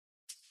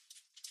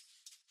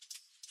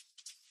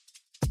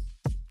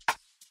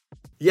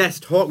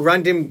Yes, talk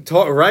random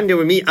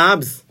with me,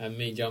 Abz. And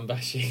me, Abz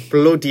Bashi.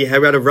 Bloody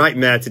hell, we had a right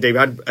mare today. We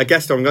had a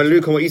guest on.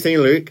 Luke, on what are you saying,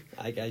 Luke?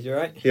 Hi guys, you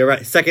alright? You're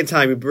right. Second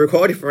time, we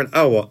recorded for an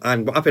hour,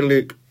 and what happened,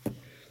 Luke?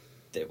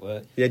 Didn't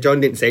work. Yeah, John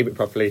didn't save it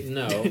properly.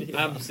 No,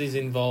 Abz is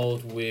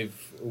involved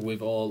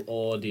with all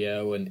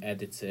audio and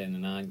editing,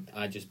 and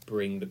I just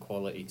bring the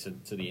quality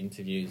to the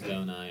interviews,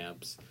 don't I,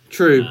 Abz?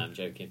 True. Nah, I'm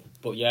joking.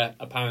 But yeah,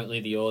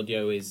 apparently the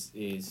audio is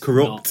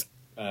corrupt,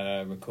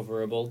 not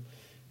recoverable.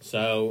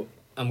 So,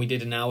 and we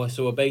did an hour,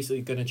 so we're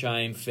basically going to try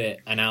and fit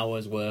an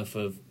hour's worth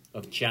of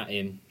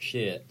chatting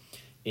shit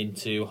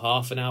into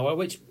half an hour,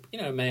 which, you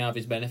know, may have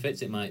its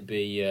benefits. It might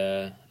be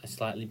a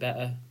slightly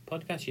better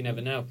podcast, you never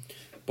know.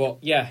 But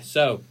yeah,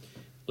 so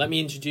let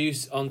me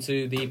introduce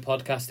onto the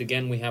podcast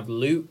again. We have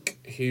Luke,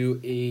 who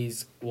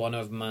is one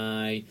of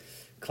my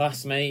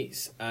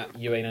classmates at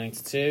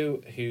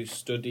UA92, who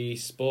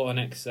studies sport and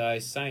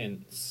exercise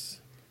science.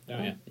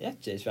 Don't you? Yeah,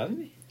 cheers for having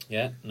me.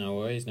 Yeah, no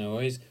worries.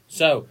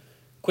 So,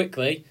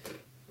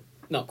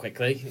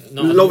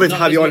 Lovely to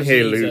have you on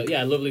here, Luke.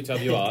 Yeah, lovely to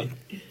have you on.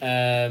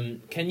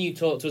 Can you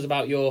talk to us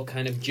about your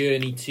kind of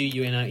journey to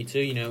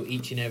UA92? You know,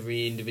 each and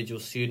every individual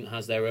student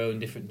has their own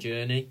different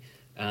journey,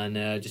 and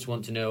just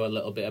want to know a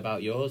little bit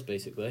about yours,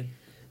 basically.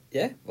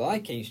 Yeah, well, I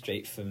came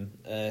straight from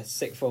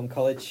sixth form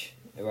college,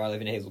 where I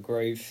live in Hazel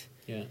Grove.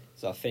 Yeah.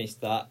 So I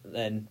finished that,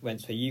 then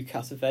went to a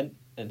UCAS event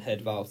and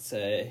heard about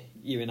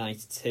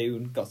UA92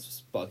 and got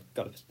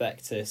a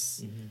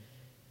prospectus. Mm-hmm.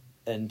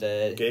 And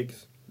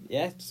gigs.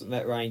 Yeah, just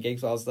met Ryan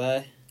Giggs while I was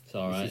there. It's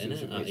alright, isn't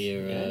it?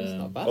 It's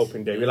not bad.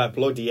 Open day. We're like,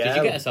 bloody hell.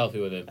 Did you get a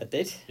selfie with him? I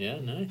did. Yeah,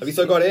 nice. Have you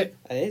still got it?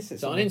 It is.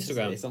 It's on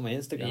Instagram. It's on my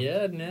Instagram.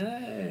 Yeah,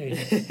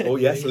 nice. Oh,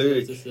 yes,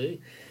 Luke. To see.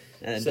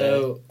 And,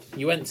 so,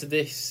 you went to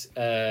this,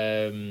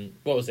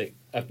 what was it?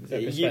 A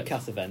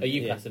UCAS event. A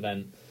UCAS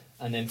event.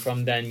 And then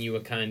from then you were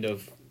kind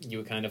of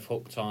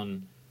hooked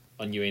on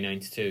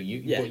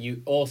UA92. But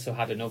you also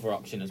had another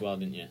option as well,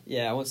 didn't you?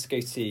 Yeah, I wanted to go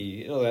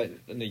to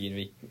another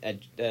uni,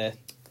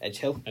 Edge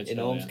Hill in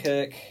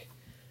Ormskirk. Yeah.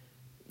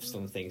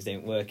 Some things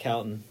didn't work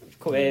out, and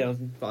come here,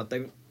 but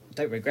I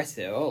don't regret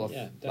it at all.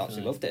 I've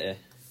absolutely loved it here.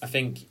 I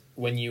think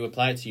when you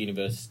apply to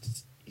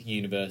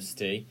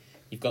university,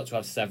 you've got to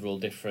have several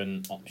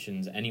different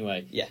options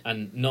anyway. Yeah.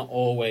 And not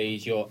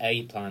always your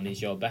A plan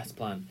is your best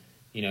plan.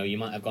 You know, you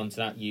might have gone to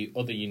that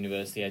other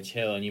university, Edge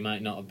Hill, and you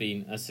might not have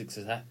been as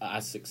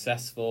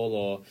successful,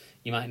 or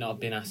you might not have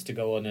been asked to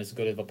go on as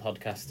good of a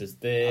podcast as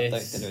this. I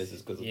don't think there is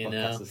as good of a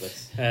podcast as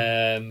this.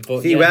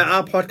 But where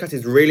our podcast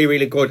is really,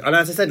 really good. And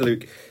as I said,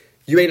 Luke,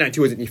 UA92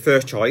 wasn't your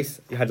first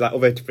choice. You had like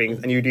other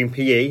things, and you were doing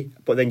PE,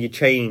 but then you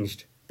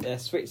changed. Yeah,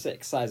 switched to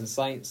exercise and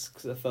science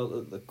because I felt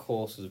that the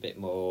course was a bit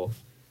more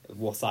of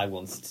what I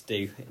wanted to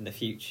do in the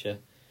future,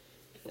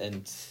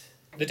 and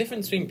the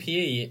difference between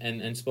PE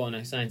and sport and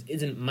exercise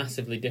isn't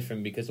massively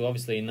different, because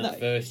obviously in that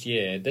first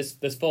year,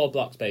 there's 4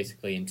 blocks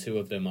basically, and 2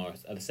 of them are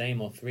the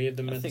same, or 3 of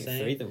them are the same. I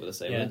think 3 of them were the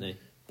same, weren't they?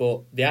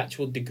 But the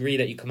actual degree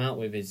that you come out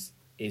with is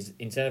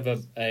instead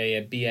of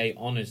a BA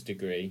honours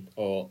degree,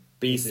 or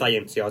B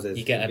Science, yours is.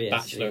 You get a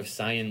Bachelor of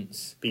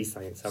Science. B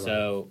Science,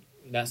 so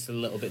that's a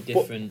little bit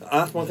different. But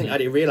that's one thing I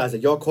didn't realise,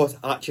 that your course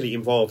actually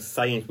involves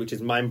science, which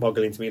is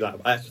mind-boggling to me. Like,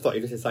 I actually thought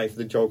you just said science for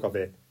the joke of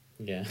it.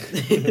 Yeah.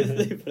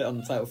 They put it on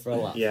the title for a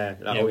laugh. Yeah.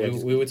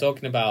 We were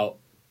talking about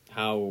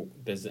how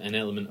there's an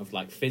element of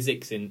like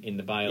physics in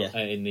the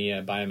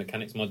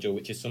biomechanics module,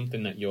 which is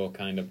something that you're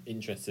kind of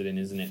interested in,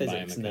 isn't it?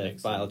 Physics in the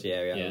biology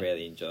area, I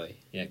really enjoy.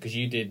 Yeah, because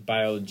you did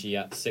biology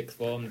at 6th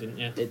form, didn't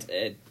you?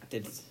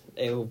 Did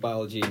A-level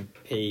biology and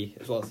P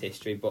as well as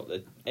history, but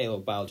the A-level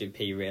biology and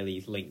P really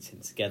linked in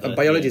together. And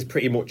biology is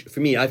pretty much, for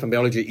me, I find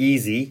biology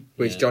easy,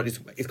 which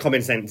it's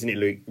common sense, isn't it,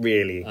 Luke?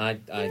 Really.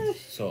 I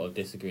sort of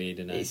disagreed,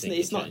 and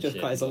it's not just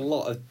quite. There's a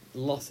lot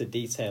of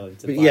detail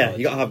into but biology. Yeah,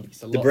 you got to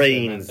have the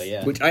brains,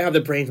 which I have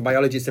the brains for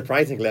biology.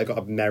 Surprisingly, I got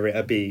a merit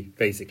a B,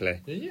 basically.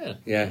 Yeah.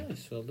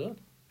 Nice, well done.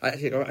 I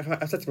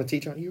said to my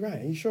teacher, "Are you right?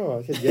 Are you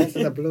sure?" I said, "Yes."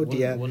 And I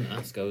bloody wouldn't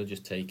ask. I would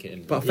just take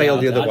it. But I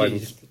failed the other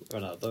ones.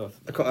 Run out of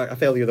I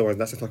failed the other ones.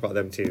 Let's talk about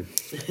them too.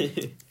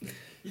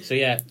 So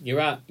yeah,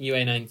 you're at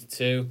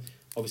UA92.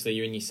 Obviously,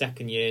 you're in your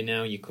second year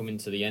now. You're coming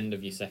to the end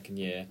of your second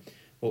year.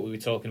 What we were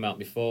talking about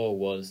before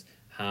was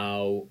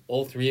how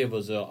all 3 of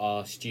us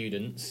are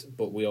students,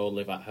 but we all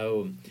live at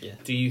home. Yeah.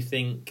 Do you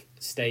think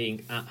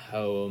staying at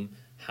home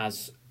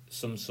has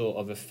some sort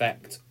of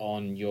effect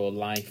on your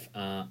life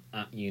at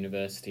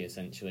university,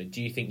 essentially?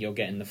 Do you think you're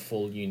getting the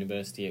full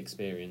university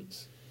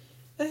experience?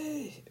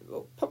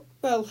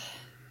 Well,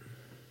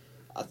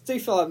 I do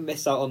feel I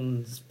miss out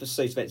on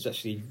social events,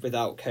 especially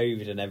without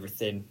COVID and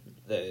everything.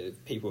 The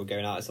people were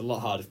going out. It's a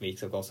lot harder for me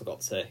because I've also got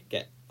to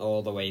get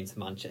all the way into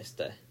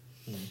Manchester.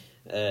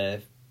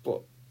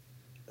 But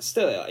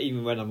still,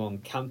 even when I'm on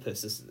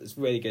campus, there's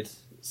really good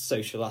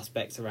social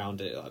aspects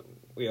around it. Like,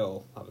 we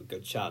all have a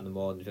good chat in the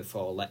morning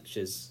before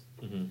lectures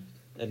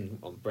and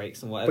on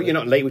breaks and whatever. But you're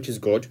not late, which is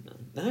good.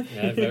 No.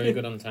 Yeah, very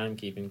good on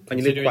timekeeping. And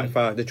you live quite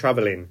far. The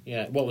travelling.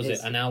 Yeah, what was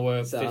it? An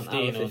hour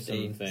 15 or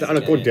something? Is that on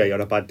a good day or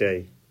a bad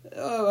day?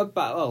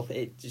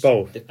 It just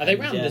Both. depends, Are they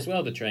round yeah. as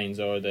well, the trains,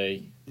 or are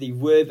they... They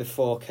were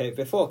before COVID.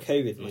 Before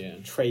COVID, my Yeah.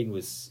 train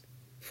was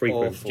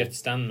Frequent. awful. Do you have to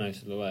stand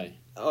most of the way?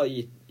 Oh,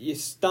 you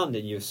stand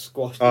and you're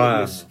squashed. Ah.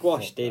 You're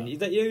squashed Fuck in.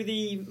 that. You know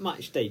the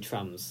match day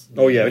trams.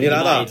 Oh, yeah, when you're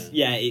like Right. that.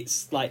 Yeah,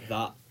 it's like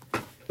that.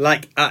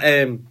 Like at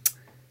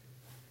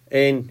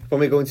in when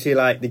we go into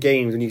like the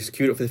games when you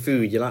queue up for the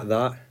food, you like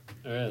that.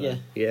 Oh, really? Yeah.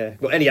 Yeah.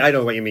 But anyway, I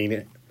know what you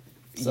mean.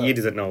 So- He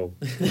doesn't know.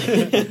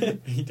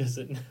 He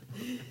doesn't.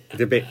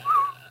 It's a bit.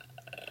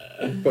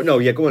 But no,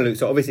 yeah, go on, Luke.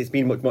 So obviously it's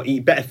been much more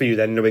better for you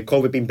then. In a way,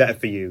 COVID been better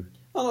for you.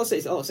 I'll not say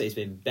it's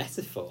been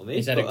better for me.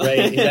 He's had a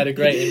but-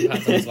 great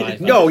impact on his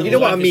life. No, His you know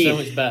what life I is mean. So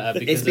much better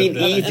because It's been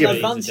of the- easier. An An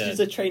advantage Dead. is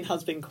the train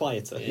has been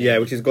quieter. Yeah,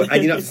 which is good.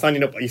 And you're not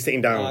standing up; you're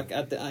sitting down.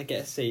 I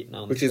get a seat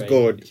now, on Which the is train,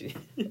 good.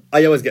 which-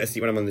 I always get a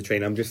seat when I'm on the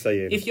train. I'm just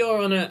saying. If you're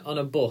on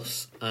a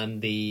bus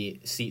and the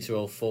seats are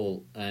all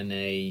full and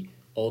a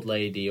old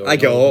lady or I an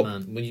get old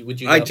up. man,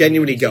 would you I get up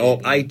genuinely and get sit?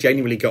 up. I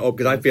genuinely get up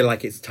because I feel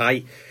like it's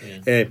tight.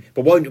 Yeah.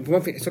 But one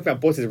thing, talking about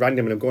buses is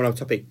random, and I'm going off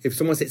topic. If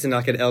someone sits in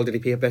like an elderly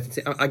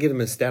person, I give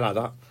them a stare like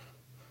that.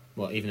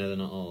 What, even though they're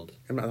not old?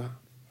 I'm like that.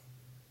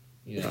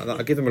 Yeah. Like that.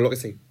 I give them a look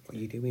and say, "What are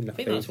you doing?" I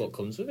think that's what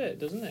comes with it,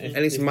 doesn't it?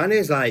 And it's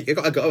manners, like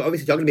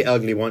obviously you're gonna be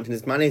elderly once, and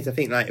it's manners. I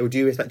think like it would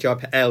do respect to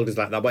your elders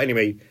like that. But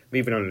anyway,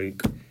 moving on,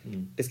 Luke.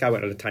 This guy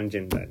went on a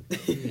tangent then.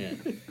 Yeah.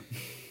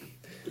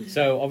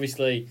 So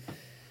obviously,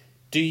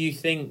 do you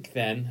think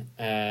then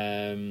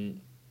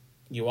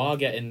you are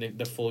getting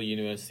the full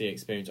university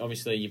experience?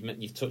 Obviously,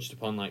 you've touched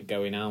upon like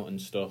going out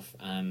and stuff,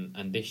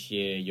 and this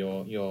year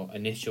your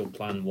initial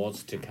plan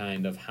was to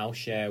kind of house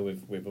share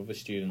with other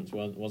students,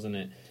 wasn't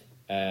it?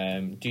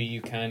 Do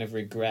you kind of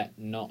regret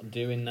not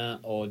doing that,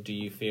 or do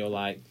you feel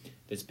like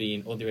there's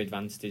been other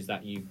advantages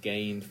that you've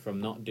gained from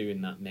not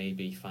doing that,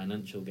 maybe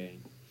financial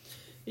gain?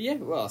 Yeah,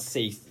 well, I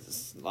see,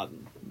 like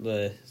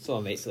some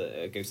of my mates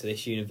that go to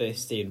this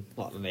university, and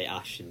like my mate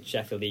Ash in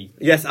Sheffield.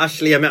 Yes,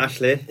 Ashley. I met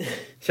Ashley,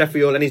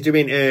 Sheffield, and he's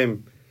doing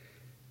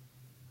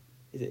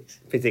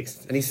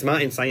physics, and he's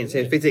smart in science.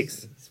 Yeah,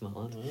 physics. Smart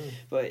lad. Oh.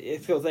 But I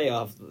feel they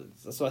have,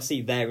 so I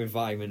see their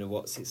environment and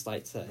what it's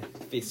like to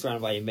be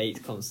surrounded by your mates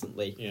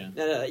constantly.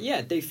 Yeah. Yeah,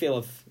 I do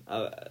feel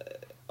I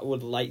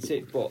would like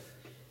to, but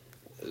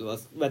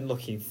when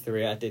looking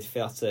through it, I did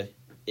feel that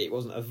it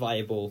wasn't a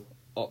viable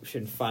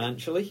option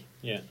financially.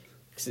 Yeah.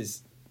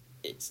 Because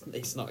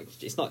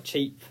it's not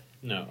cheap.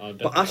 No,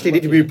 But Ashley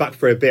did move back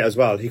for a bit as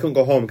well. He couldn't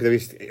go home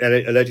because he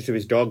was allergic to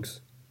his dogs.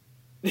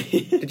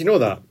 Did you know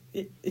that?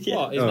 Yeah.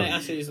 What? His Oh. mate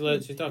actually is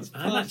allergic to dogs.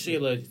 I'm actually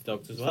allergic to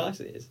dogs as well.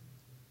 Actually, it is.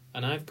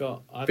 And I've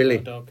got Billy.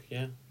 a dog,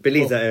 yeah.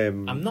 Billy's But at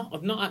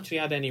I've not actually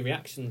had any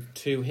reaction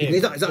to him.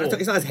 He's not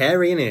as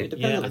hairy, innit? Depends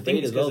Yeah, on the I think breed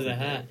it's as well, because of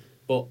the doesn't hair.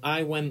 But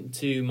I went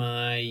to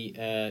my,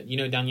 you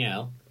know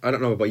Danielle? I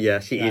don't know, but yeah,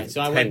 she Right, is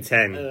so I 10 went,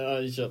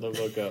 10. Shut the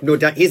fuck up. No,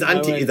 his I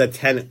auntie went- is a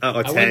 10 out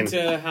of I 10. went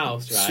to her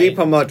house, right?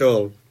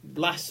 Supermodel.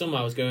 Last summer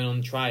I was going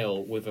on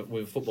trial with a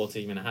football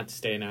team and I had to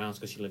stay in her house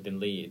because she lived in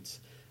Leeds.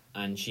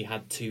 And she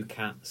had 2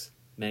 cats.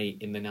 Mate,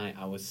 in the night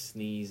I was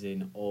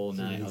sneezing all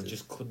night. I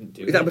just couldn't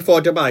do it. Is that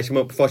before Dubai?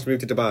 Before she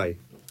moved to Dubai?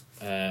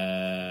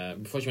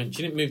 Before she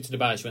didn't move to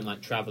Dubai, she went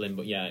like travelling,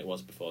 but yeah, it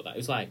was before that. It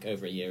was like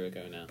over a year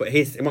ago now. But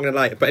I'm not going to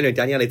lie. But anyway,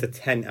 Danielle is a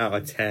 10 out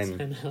of 10.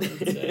 10 out of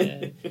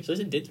 10. She lives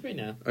in Didsbury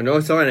now. I know,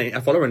 sorry, I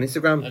follow her on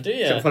Instagram. Oh, do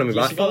you? She don't follow me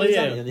Does back. she follow you?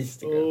 on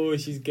Instagram. Oh,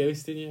 she's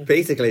ghosting you.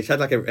 Basically, she had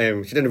like she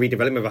did a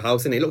redevelopment of a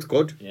house and it looks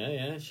good.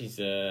 Yeah, she's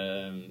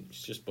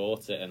just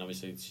bought it, and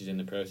obviously she's in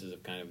the process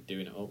of kind of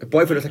doing it up. Her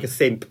boyfriend looks like a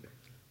simp.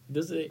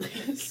 Does it?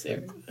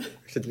 Simp.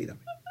 Should delete that.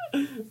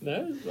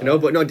 No, it's not. No,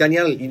 but no,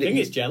 Danielle. I think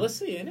it's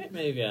jealousy, isn't it?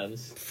 Maybe,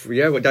 Hans.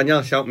 Yeah, but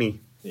Danielle, shout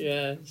me.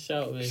 Yeah,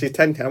 shout me. She's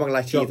 10. I'm not going to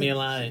lie. Drop me a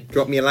line.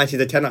 Drop me a line. She's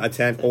a 10 out of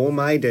 10. All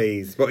my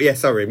days. But yeah,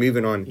 sorry,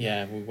 moving on.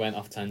 Yeah, we went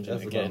off tangent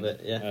That's a again. little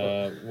bit,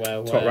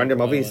 yeah. Top random,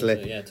 where obviously.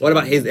 was it? Yeah, top what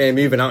about his random.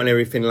 moving out and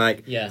everything?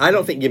 Like, Yeah. I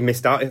don't think you've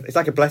missed out. It's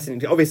like a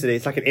blessing. Obviously,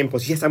 it's like an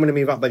impulse. Yes, I'm going to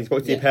move out, but you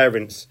spoke to your Yeah.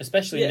 parents.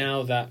 Especially Yeah.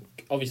 now that,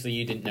 obviously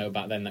you didn't know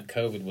back then that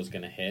COVID was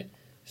going to hit.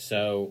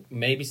 So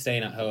maybe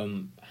staying at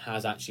home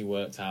has actually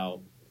worked out,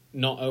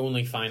 not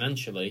only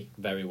financially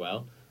very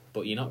well,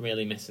 but you're not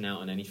really missing out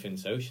on anything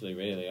socially,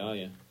 really, are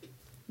you?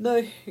 No,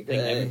 I think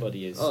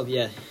everybody is. Oh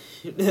yeah.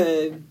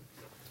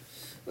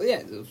 Well,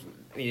 yeah.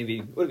 I mean,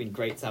 it would have been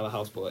great to have a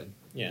house, but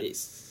Yeah.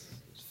 it's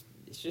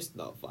just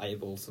not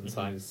viable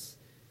sometimes.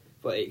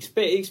 But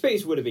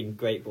experience would have been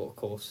great, but of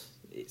course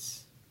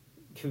it's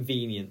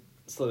convenient.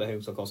 Still at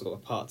home, so of course I've got a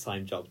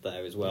part-time job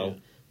there as well. Yeah.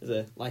 As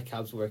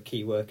Abz, we're a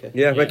key worker.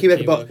 Yeah, Yeah, but keep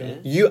it. key But worker.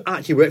 you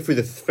actually worked through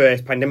the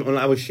first pandemic,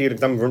 unlike I was shielded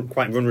because I'm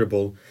quite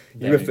vulnerable.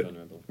 Very you were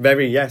vulnerable.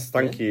 very yes,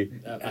 thank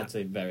you. I'd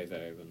say very,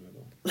 very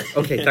vulnerable.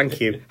 Okay,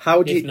 thank you.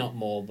 How do If you? not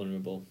more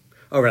vulnerable.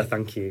 All right,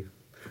 thank you.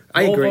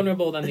 I More agree.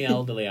 vulnerable than the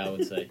elderly, I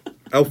would say.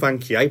 Oh,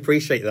 thank you. I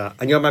appreciate that.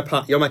 And you're my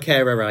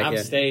carer, right? I've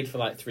Yeah. stayed for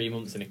like 3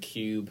 months in a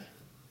cube.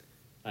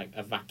 Like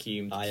a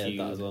vacuumed I heard cube.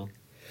 that as well.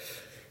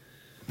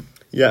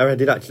 Yeah, I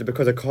did actually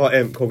because I caught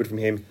COVID from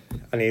him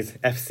and his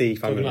FC Talking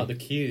family. about the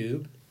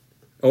cube.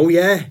 Oh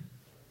yeah,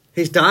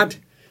 his dad.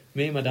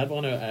 Me and my dad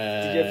want to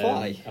Did you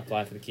apply?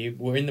 apply for the cube.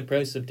 We're in the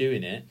process of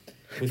doing it.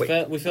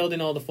 We filled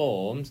in all the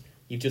forms.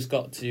 You've just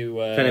got to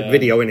send a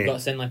video, innit? You've got to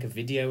send like a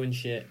video and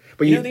shit.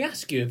 But you know, they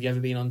ask you, have you ever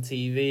been on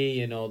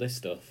TV and all this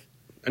stuff?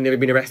 And you ever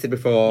been arrested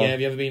before? Yeah,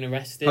 have you ever been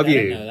arrested? Have I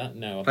you? don't know that.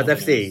 No, I've As not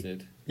FC? been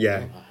arrested.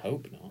 Yeah. Oh, I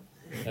hope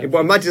not. But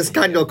imagine a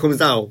scandal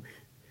comes out.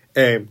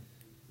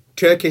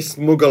 Turkish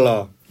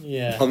smuggler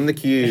Yeah. on the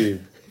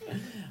cube.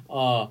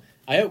 Oh,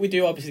 I hope we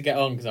do obviously get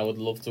on because I would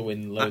love to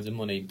win loads of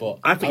money. But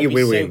I think I'd you be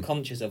will so win.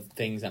 conscious of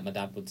things that my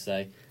dad would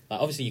say. Like,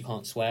 obviously, you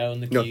can't swear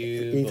on the No,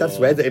 cube. he just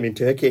swears at him in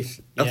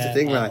Turkish. That's the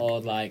thing, like. Or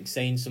like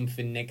saying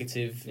something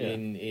negative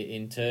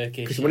in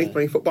Turkish. Because when he's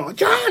playing football,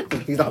 John!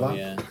 He's like that.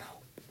 Yeah.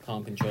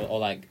 Can't control, or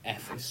like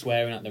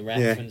swearing at the ref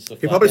Yeah. and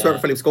stuff. He like probably that. swear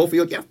at Philip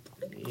Schofield, yeah.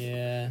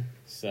 Yeah.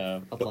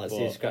 So I'd like to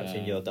see you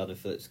scratching your dad and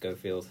Philip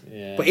Schofield.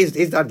 Yeah. But his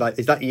dad, like,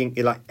 is that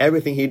like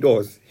everything he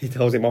does, he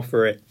tells him off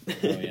for it. Oh,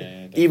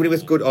 yeah, Even if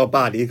it's good or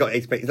bad, he's got to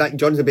expect. It's like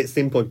John's a bit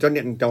simple. John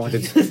didn't know how to.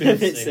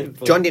 It's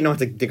simple. John didn't know how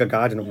to dig a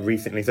garden up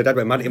recently, so Dad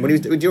went mad at him. When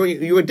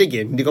you were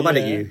digging, did he go mad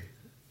at Yeah. you?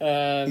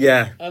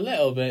 Yeah, a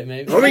little bit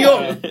maybe. Hurry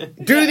up! Do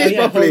this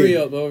properly. Hurry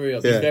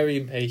up! Yeah. He's very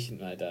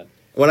impatient, my dad.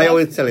 Well, I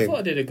always tell I him. thought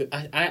I did a good.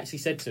 I actually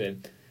said to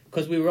him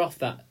because we were off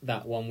that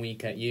 1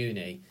 week at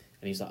uni,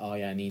 and he's like, "Oh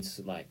yeah, I need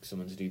like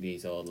someone to do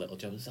these odd little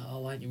jobs." I was like, "Oh,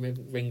 why don't you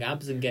ring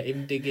Abz and get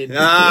him digging?"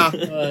 Ah.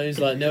 He's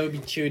like, "No, he'd be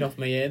chewing off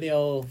my ear, the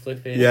old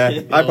flipping."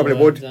 Yeah, I probably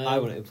would. I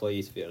wouldn't employ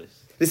you, to be honest.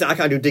 Listen, I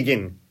can't do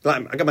digging.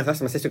 Like, I got my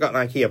sister got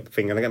an IKEA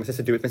thing, and I got my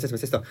sister to do it. My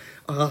sister,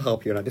 oh, I'll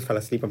help you, and I just fell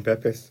asleep on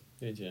purpose.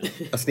 Did you?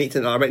 I sneaked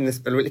in. I read in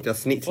this. I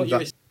sneaked What in.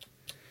 you That.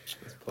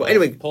 But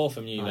anyway, poor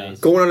from you, Nice. guys.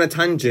 going on a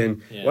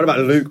tangent. Yeah. What about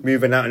Luke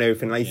moving out and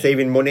everything? Like Yeah.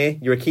 saving money.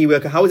 You're a key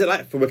worker. How was it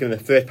like for working in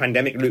the first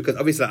pandemic, Luke? Because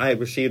obviously I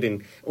was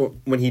shielding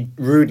when he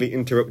rudely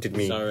interrupted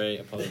me. Sorry,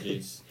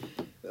 apologies.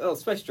 Well,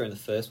 especially during the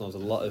first one, there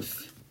was a lot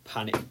of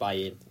panic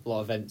buying, a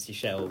lot of empty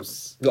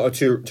shelves, A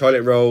lot of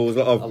toilet rolls, a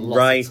lot of a lot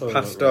rice, of toilet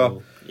pasta.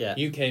 roll. Yeah.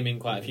 You came in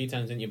quite a few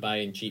times, didn't you,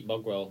 buying cheap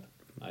bog roll?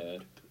 I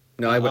heard.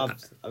 No,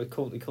 we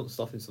couldn't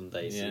stop him some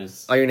days. Yeah.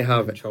 I only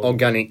have Control.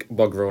 organic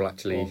bog roll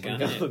actually.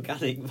 Organic.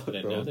 Organic I bug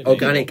didn't know roll. they-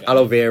 Organic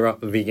aloe vera,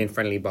 vegan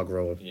friendly bog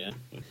roll. Yeah.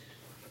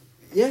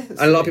 Yeah. And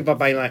a lot of people are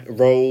buying like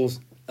rolls,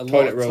 a lot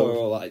toilet of rolls. toilet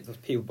roll,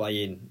 like people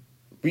buying.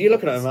 Were you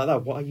looking at them like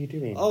that? What are you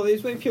doing? Oh, it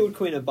was when people would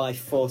come in and buy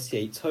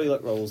 48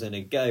 toilet rolls in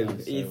a go.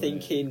 That's Are you so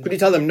thinking? Could you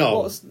tell them no?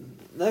 What's,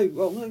 no,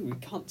 we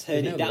can't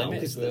turn There's it no down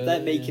limits, because were they're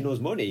there? making Yeah. us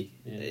money.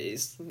 Yeah.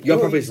 It's Your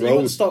you profits wouldn't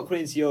rose. stop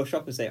coming into your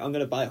shop and say, "I'm going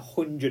to buy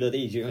 100 of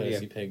these." You're going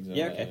Percy to pigs. Or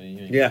yeah, whatever,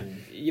 okay. Yeah.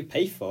 You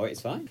pay for it.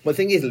 It's fine. But the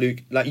thing is,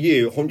 Luke, like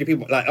you, 100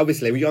 people, like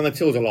obviously, were you on the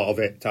tills a lot of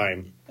it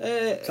time?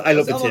 So I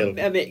love the I'm till.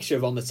 A mixture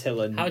of on the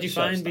till and. How do you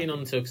shop find stuff. being on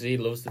the till? Because he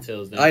loves the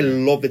tills. I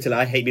love the till.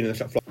 I hate being on the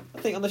shop floor. I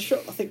think on the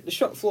shop. I think the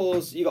shop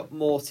floors you got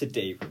more to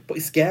do. But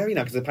it's scary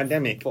now because of the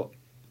pandemic. But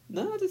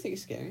no, I don't think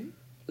it's scary.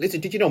 Listen,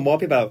 did you know more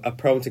people are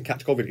prone to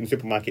catch COVID in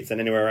supermarkets than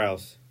anywhere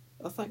else?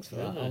 Oh, thanks for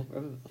Right.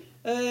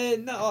 that.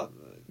 No,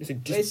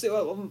 Listen, just,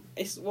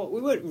 it's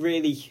we weren't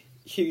really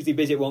hugely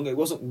busy at one go. It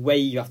wasn't way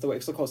you have to wait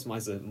because of course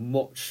mine's a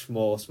much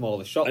more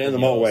smaller shop. And on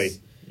than the yours.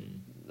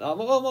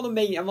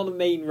 motorway. I'm on the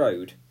main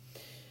road,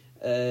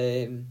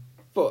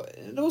 but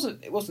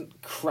it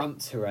wasn't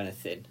cramped or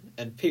anything,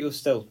 and people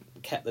still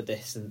kept the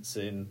distance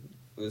and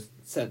was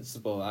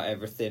sensible about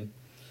everything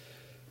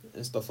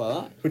and stuff like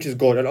that. which is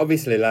good. And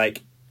obviously,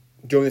 like,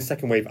 during the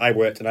second wave, I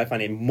worked and I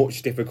find it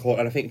much difficult.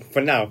 And I think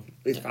for now,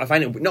 I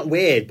find it not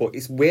weird, but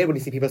it's weird when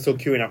you see people still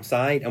queuing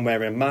outside and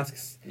wearing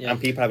masks Yeah.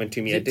 and people having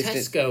 2 metre At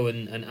distance. Tesco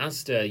and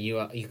Asda,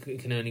 you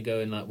can only go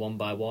in like one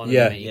by one.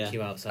 Yeah. And make you Yeah.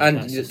 queue outside. And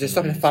That's just they're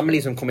stopping annoying.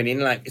 families from coming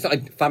in. Like, it's not a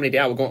family day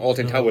out, we're going to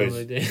Alton No, Towers.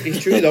 they do.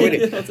 It's true though, isn't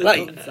it? Alton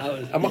Like,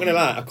 Towers. I'm not going to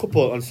lie, a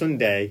couple on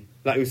Sunday,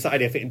 like it was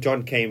Saturday, I think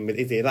John came with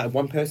Izzy, like,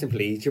 one person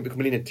please, you'll be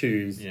coming in at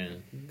 2s. Yeah,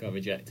 got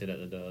rejected at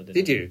the door.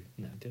 Did you?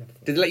 No, did I?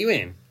 Did they let you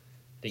in?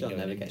 Didn't John go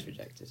never in. gets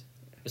rejected.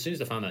 As soon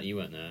as I found out you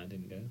weren't there, I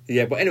didn't go.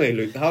 Yeah, but anyway,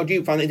 Luke, how do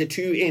you find it? Is it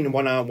 2 in,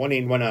 1 out, 1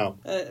 in, 1 out?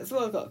 It's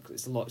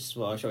a lot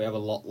smaller. So we have a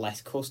lot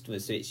less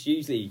customers, so it's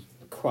usually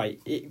quite.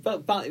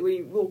 But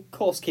we will of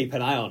course keep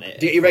an eye on it.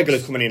 Do you get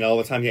irregulars coming in all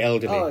the time, you're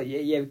elderly? Oh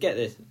yeah, we get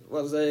this.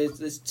 Well,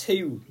 there's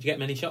 2. Did you get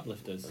many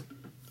shoplifters?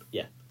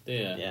 Yeah. Do you?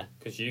 Yeah.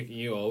 Because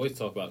you always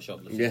talk about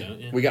shoplifters, Yeah, don't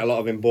you? we get a lot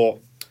of them, but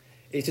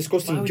it's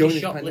disgusting. Why would you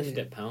during the shoplift pandemic.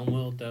 at Pound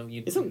World, though?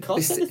 It doesn't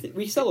cost anything.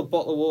 We sell a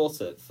bottle of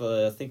water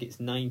for I think it's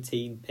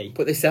 19p.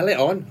 But they sell it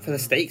on for the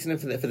steaks and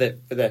for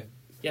the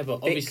Yeah, but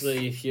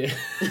obviously if you...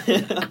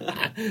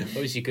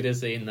 obviously you could have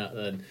seen that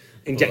then.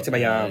 inject in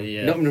my arm,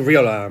 yeah. not in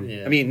real arm.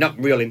 Yeah. I mean, not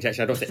real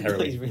injection. I don't take He's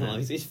heroin.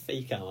 realised it's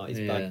fake out. It's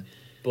bag.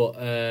 But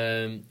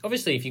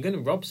obviously, if you're going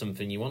to rob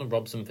something, you want to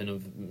rob something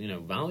of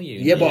value.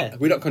 Yeah, Yeah. but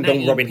we don't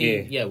condone robbing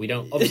here. Yeah, we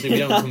don't. Obviously, we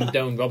don't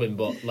condone robbing.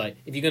 But like,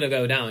 if you're going to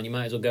go down, you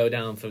might as well go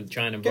down for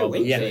trying to Go rob.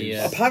 in. Yeah.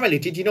 the, Apparently,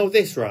 did you know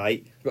this?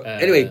 Right.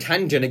 Anyway,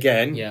 tangent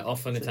again. yeah,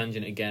 off on a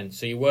tangent again.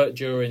 So you worked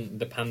during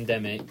the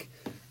pandemic.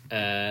 You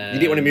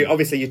didn't want to move.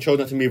 Obviously, you chose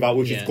not to move out,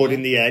 which is Yeah. good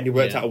in the end. It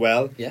worked Yeah. out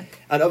well. Yeah.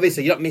 And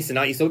obviously, you're not missing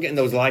out. You're still getting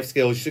those life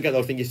skills. You still get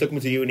those things. You're still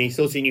coming to uni.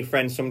 Still seeing your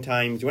friends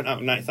sometimes. You went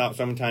out nights out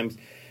sometimes.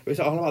 But it's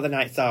not all about the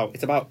nights out.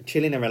 It's about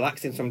chilling and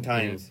relaxing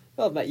sometimes.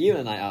 Well, I met you on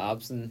a night out,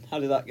 Abz, and how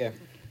did that go?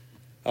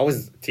 I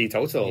was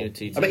teetotal. You were I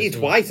teetotal. met you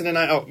twice in a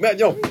night out.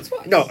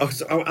 No, I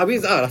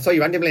saw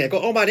you randomly. I go,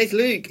 oh man, it's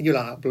Luke. And you're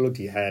like,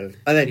 bloody hell.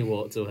 And then You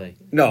walked away.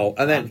 no,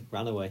 and then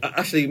ran away.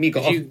 actually me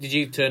got off. Did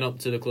you turn up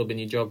to the club in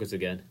your joggers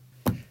again?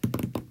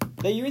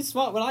 No, you're in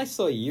smart. When I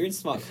saw you, you're in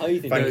smart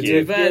clothing. Thank you're,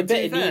 you. you're a To be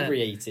bit fair.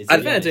 inebriated. To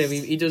be fair to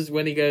him, he does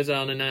when he goes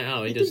on a night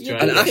out. He does try.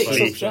 And Yeah, Ashley,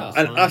 it's up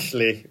and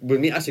Ashley, when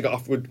me Ashley got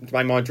off with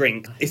my more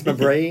drink, it's my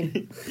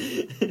brain.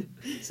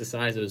 It's the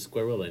size of a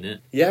squirrel in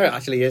it. Yeah, it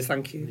actually is.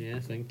 Thank you. Yeah,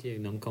 thank you.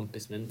 Non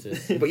compos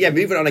mentis. But yeah,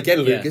 moving on again,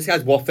 Luke. Yeah. This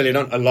guy's waffling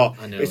on a lot.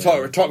 I know, It's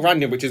yeah. talk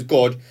random, which is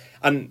good.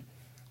 And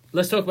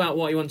Let's talk about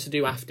what you want to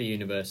do after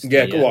university.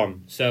 Yeah, go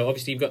on. So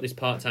obviously you've got this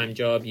part-time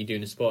job. You're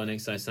doing a sport and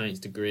exercise science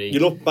degree. you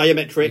love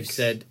biometrics. You've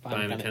said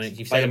Biomechanics. biomechanics.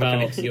 You've said about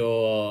Biomechanics.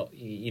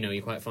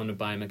 you're quite fond of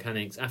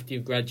biomechanics. After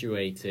you've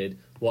graduated,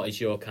 what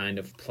is your kind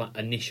of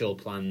initial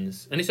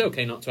plans? And it's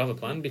okay not to have a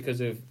plan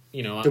because of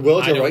The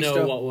world's I your don't know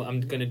oyster. what I'm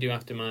going to do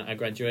after I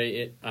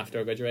graduate. After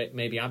I graduate,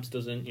 maybe Abz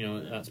doesn't.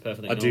 That's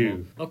perfectly I normal.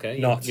 do. Okay,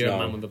 Not you're a know.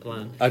 man with a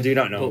plan. I do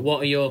not know. But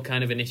what are your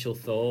kind of initial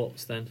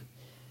thoughts then?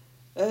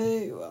 I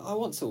do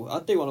want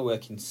to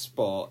work in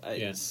sport.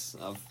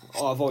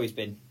 I've always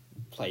been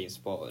playing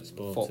sport and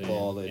Sport,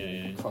 football yeah. and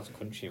Yeah, yeah. cross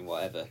country and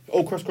whatever.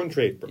 Oh, cross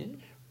country. Yeah.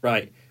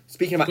 Right.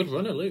 Speaking about Good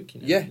runner, Luke.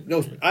 yeah,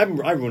 no, I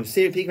run.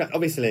 Speaking about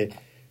obviously,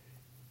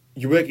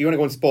 you want to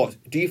go in sports.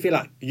 Do you feel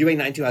like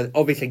UA92 has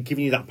obviously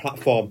given you that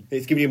platform?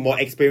 It's giving you more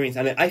experience,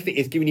 and I think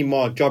it's giving you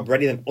more job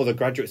ready than other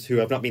graduates who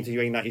have not been to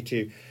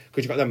UA92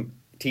 because you've got them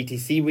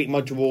TTC week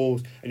modules,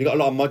 and you've got a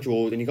lot of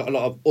modules, and you've got a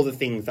lot of other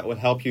things that will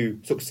help you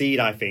succeed.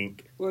 I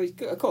think. Well,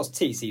 of course,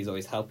 TC is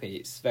always helping.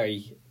 It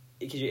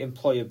gives you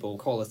employable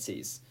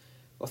qualities.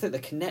 Well, I think the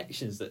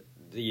connections that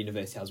the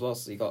university has, well,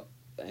 so you got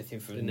anything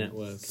from The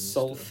network and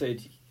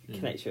Salford Yeah.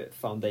 connects you at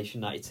Foundation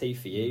 92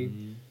 for you.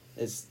 Mm.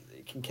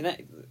 It can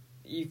connect.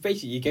 You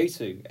go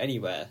to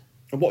anywhere.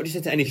 And what do you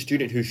say to any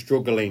student who's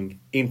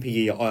struggling in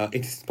PE or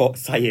in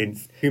sports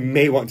science who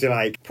may want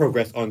to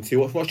progress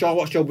onto what's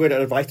your word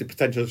of advice to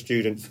potential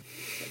students?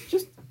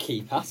 Just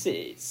keep at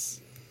it.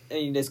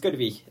 There's going to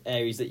be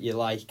areas that you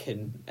like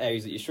and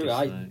areas that you struggle.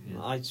 Dislike,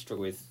 yeah. I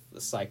struggle with the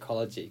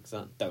psychology because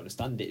I don't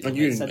understand it. It And doesn't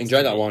you make sense enjoy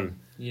to that me. one.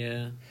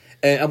 Yeah.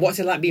 And what's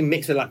it like being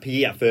mixed with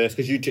PE at first?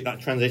 Because you took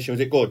that transition. Was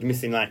it good?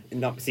 Missing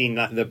not seeing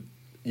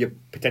your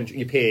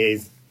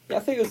peers. Yeah, I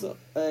think it was.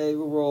 We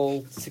were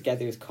all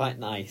together. It was quite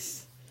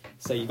nice.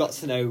 So you got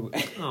to know.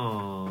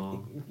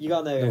 Aww. You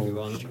got to know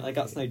everyone. I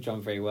got to know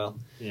John very well.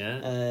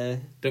 Yeah.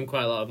 Done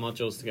quite a lot of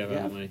modules together,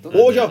 Yeah, haven't we? done-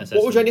 What was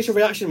And, your initial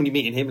reaction when you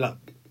meeting him?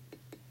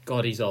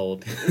 God, he's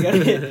old.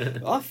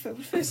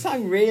 First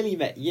time I really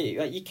met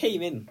you. You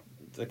came in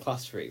the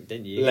classroom,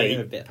 didn't you? Late. You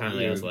were a bit,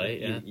 Apparently, I was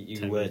late. Yeah,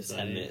 You were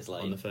 10 minutes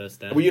late. on the first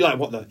day. were you like,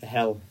 what the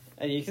hell?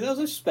 And you can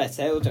also spare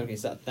tail. John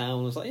sat down.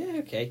 I was like, yeah,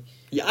 okay.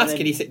 You And asked, then-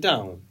 can he sit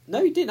down?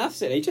 No, he didn't have to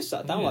sit there. He just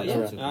sat down like,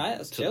 yeah, took- all right,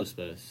 that's took chill. the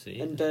Spurs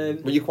seat. And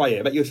Were you quiet?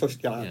 I bet you were supposed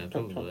to Yeah,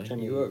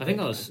 probably. You were I think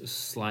I was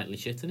slightly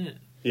shitting it.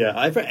 Yeah,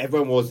 I think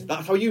everyone was.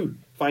 That's how you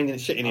finding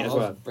shit in it as I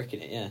was well.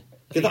 bricking it, yeah.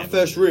 Because that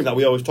first room that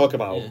we always talk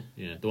about. Yeah.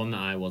 Yeah, the one that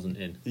I wasn't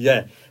in.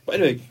 Yeah. But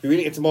anyway, we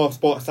really get to more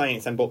sports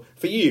science, but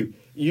for you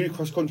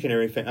cross country and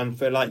everything, and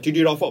for do you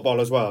do a lot of football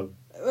as well?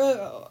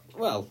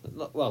 Well,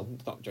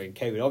 not during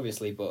COVID,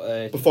 obviously,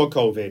 but Before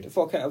COVID.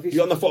 before COVID, obviously,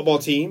 You on the football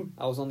team?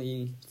 I was on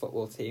the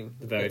football team.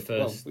 The very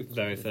first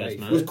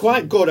man. It was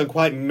quite good and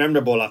quite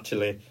memorable,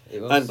 actually.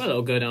 It was. And- Well,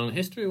 it'll go down in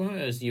history, won't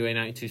it? As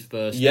UA92's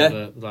first Yeah.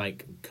 ever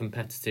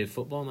competitive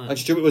football match. And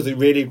Stuart was a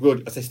really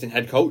good assistant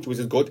head coach,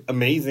 was good,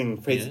 amazing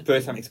for his Yeah.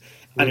 first time.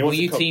 And he Were was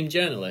you team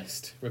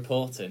journalist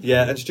reporting?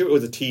 Yeah, and Stuart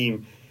was a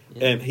team.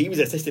 Yeah. He was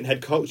assistant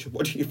head coach.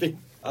 What do you think?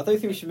 I don't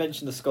think we should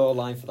mention the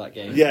scoreline for that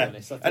game. Yeah, to be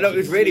honest. I know it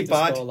was really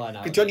bad. Because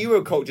Because John, you were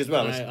a coach as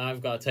well,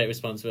 I've got to take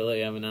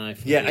responsibility, haven't I?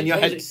 for Yeah, the- and your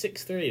what was head- it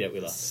 6-3 that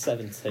we lost?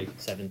 7-2.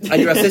 7-2. and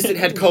you're assistant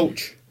head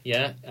coach.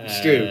 Yeah.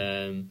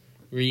 Stu.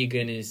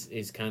 Regan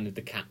is kind of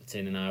the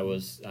captain, and I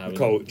was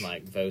coach.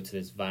 voted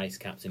as vice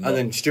captain. And but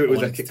then Stuart I was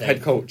wanted the to head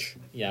take- coach.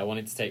 Yeah, I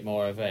wanted to take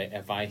more of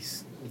a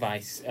vice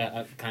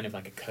kind of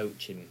like a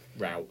coaching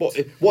route. But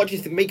what do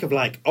you make of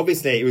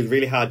obviously it was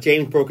really hard.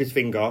 James broke his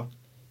finger.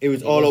 It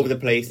was all over the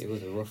place. It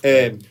was a rough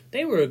game.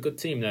 They were a good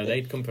team, though.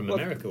 They'd come from Well,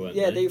 America, weren't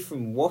yeah, they? they were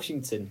from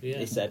Washington, Yeah.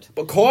 they said.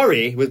 But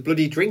Corey was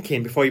bloody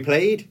drinking before he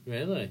played.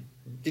 Really?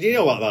 Did you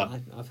know about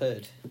that? I've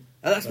heard.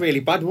 And that's really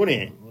bad, wasn't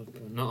it?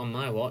 Not on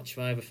my watch. If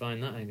I ever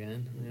find that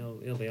again,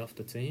 he'll be off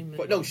the team.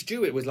 But no,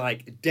 Stuart was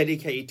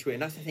dedicated to it,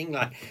 and that's the thing.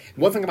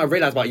 One thing I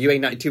realised about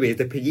UA92 is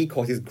the PE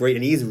course is great,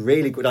 and he's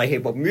really good at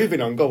it. But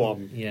moving on, go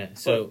on. Yeah.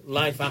 So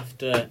life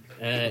after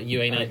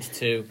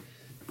UA92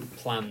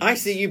 plans. I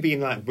see you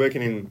being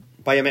working in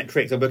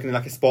biometrics or working in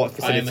a sports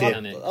facility.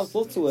 Biomechanics. I'd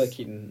love to work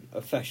in a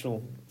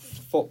professional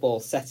football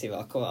setting. I'm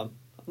not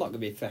going to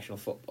be a professional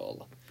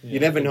footballer. You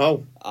never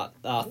know. I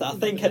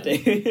think I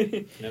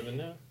do. Never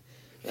know.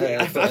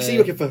 I've seen you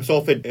working for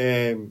Salford.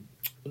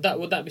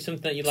 Would that be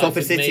something that you'd like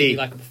Salford to City. maybe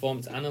like a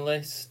performance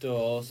analyst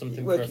or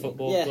something for a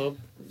football yeah, club?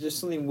 just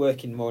something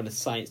working more in a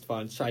science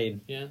department,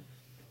 trying Yeah.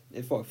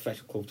 for a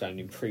professional club, trying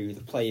to improve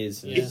the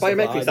players. And Yeah. Is stuff like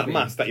biometrics that that.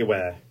 mask that you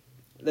wear?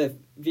 The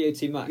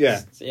VO2 max.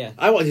 Yeah. So, yeah.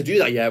 I wanted to do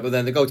that, but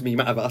then they go to me, you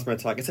might have an asthma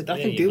attack. I said, I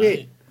can you do might.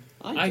 it.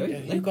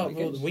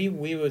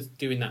 We were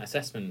doing that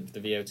assessment for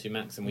the VO2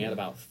 max, and we had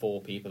about 4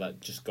 people that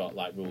just got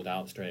like ruled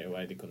out straight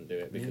away. They couldn't do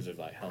it because of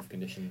like health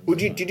conditions.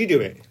 Did you do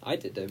it? I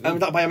did. That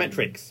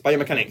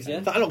biomechanics.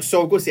 Yeah. That looks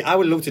so good. See, I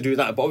would love to do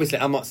that, but obviously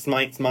I'm not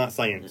smart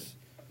science.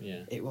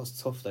 Yeah. It was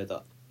tough though,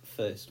 that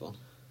first one.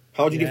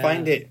 How did you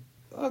find it?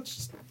 Do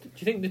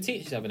you think the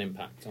teachers have an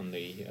impact on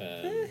the?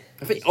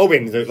 I think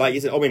Owen's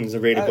Owen's a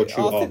really good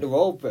tutor. I think they're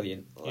all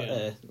brilliant.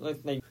 Yeah.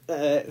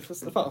 What's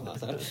the part of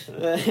that?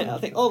 I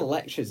think all the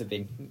lectures have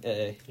been.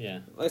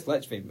 Most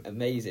lectures have been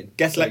amazing.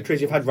 Guest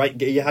lecturers you've had,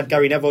 right? You had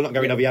Gary Neville, not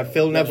Gary Neville. You had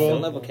Phil Neville. Phil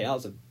Neville came. That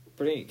was a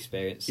brilliant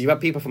experience. You had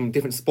people from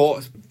different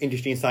sports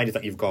industry insiders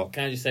that you've got.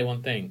 Can I just say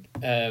one thing?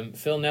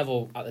 Phil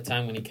Neville at the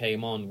time when he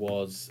came on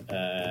was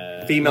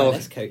female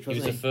coach. He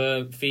was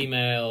a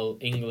female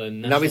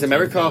England. Now he's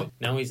America. Coach.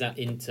 Now he's at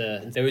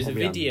Inter. There is a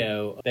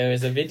video. There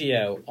is a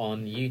video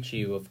on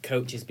YouTube of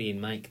coaches being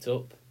mic'd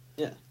up.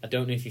 Yeah. I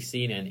don't know if you've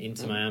seen it. And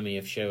Inter Miami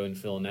have shown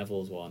Phil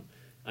Neville's one,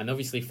 and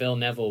obviously Phil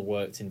Neville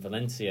worked in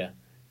Valencia,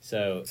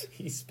 so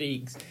he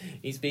speaks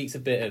a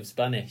bit of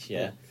Spanish.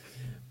 Yeah.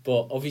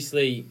 But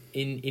obviously,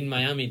 in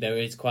Miami, there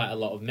is quite a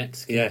lot of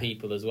Mexican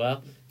people as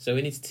well. So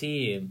in his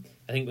team,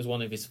 I think it was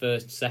one of his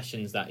first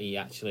sessions that he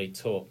actually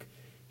took.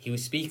 He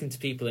was speaking to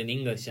people in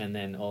English and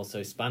then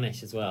also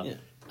Spanish as well. Yeah.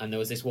 And there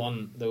was this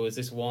one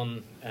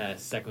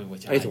segment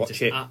which I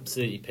just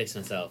absolutely pissed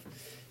myself.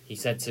 He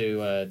said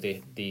to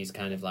these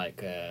kind of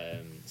like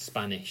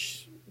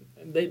Spanish,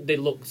 they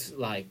looked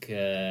like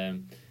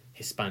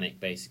Hispanic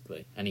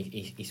basically, and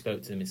he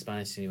spoke to them in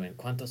Spanish and he went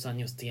 "¿Cuántos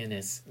años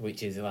tienes?"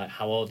 which is like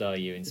 "How old are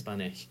you?" in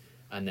Spanish,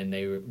 and then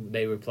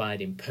they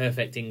replied in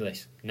perfect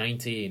English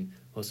 19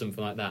 or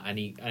something like that, and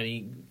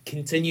he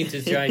continued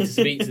to try to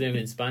speak to them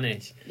in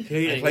Spanish.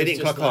 It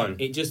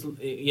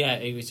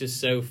was just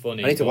so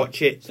funny. I need to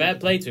watch it. Fair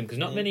play to him, because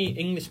not many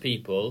English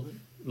people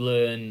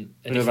learn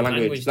another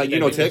language. Like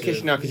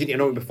Turkish now, because you didn't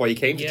know it before you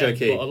came to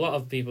Turkey. But a lot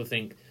of people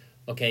think,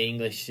 okay,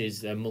 English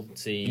is a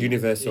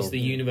universal. It's the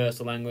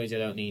universal language. I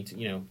don't need,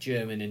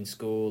 German in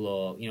school,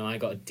 or I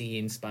got a D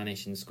in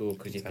Spanish in school,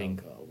 because you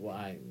think,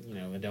 why,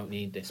 I don't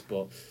need this.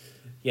 But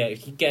yeah,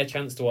 if you get a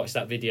chance to watch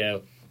that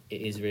video,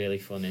 it is really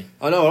funny.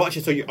 I know. I'll watch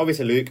it. So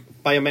obviously, Luke,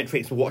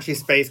 biometrics. Watch this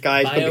space,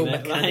 guys.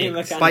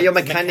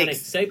 Biomechanics.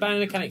 Say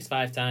biomechanics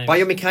 5 times.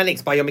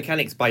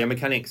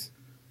 Biomechanics.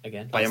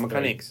 Again.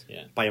 Biomechanics.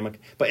 Yeah.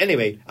 But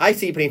anyway, I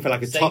see you playing for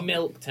like a Say top.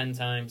 milk 10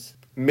 times.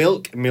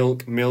 Milk.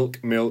 What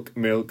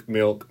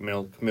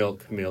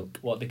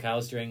do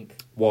cows drink?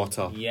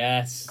 Water.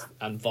 Yes,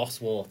 and Voss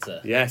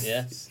water. Yes.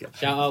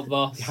 Shout out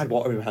Voss. You had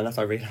water in my hand, that's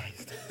what I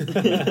realised.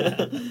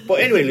 But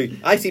anyway, Luke,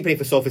 I see you playing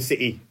for Salford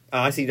City.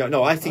 I see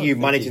you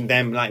managing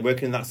them, like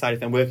working on that side of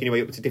them, working your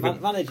way up to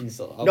different. Managing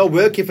sort of. No,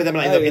 working for them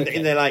like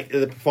in the like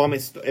the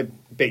performance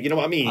bit. You know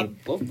what I mean? I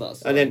love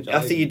that. And then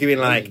I see you doing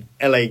like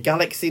LA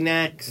Galaxy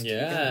next.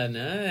 Yeah,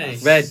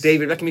 nice. Where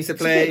David Beckham used to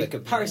play. The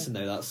comparison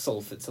though, that's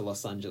Salford to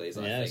Los Angeles.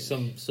 I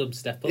think. some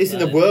step up. This is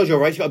the world, you're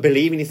right. You got to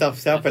believe in yourself.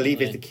 Self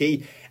belief is the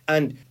key.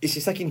 And it's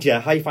your second year.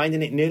 How are you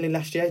finding it? Nearly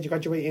last year, did you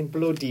graduate in?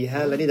 Bloody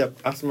hell! I need a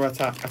asthma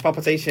attack, a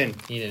palpitation.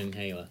 You need an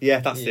inhaler.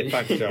 Yeah, that's it.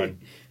 Thanks, John.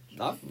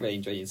 I've really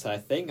enjoyed the entire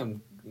thing.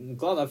 I'm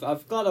glad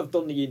I've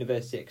done the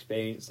university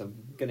experience. I'm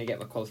gonna get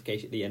my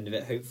qualification at the end of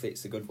it. Hopefully,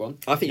 it's a good one.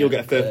 I think you'll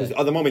get a first.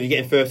 At the moment, you're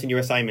getting first in your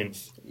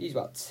assignments. Use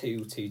about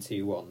 2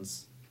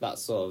 2-2-1s. That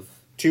sort of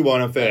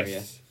 2-1 on first.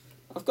 area.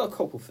 I've got a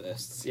couple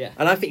firsts. Yeah.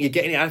 And I think you're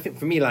getting it. I think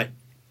for me, like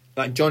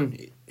John,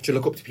 should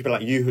look up to people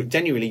like you who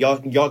genuinely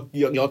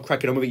you're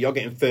cracking on with it. You're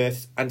getting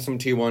first and some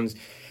 2-1s.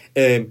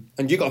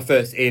 And you got a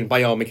first in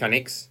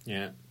biomechanics.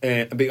 Yeah.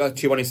 But you got a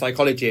 2-1 in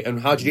psychology. And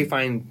how did you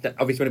find that?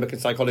 Obviously, when you work in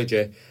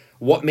psychology,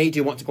 what made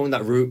you want to go in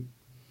that route?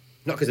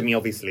 Not because of me,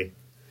 obviously.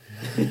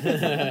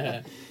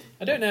 I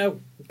don't know,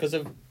 because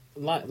of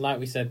like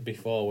we said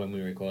before when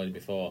we recorded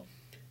before.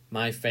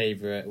 My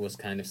favourite was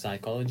kind of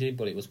psychology,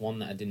 but it was one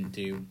that I didn't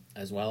do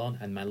as well on.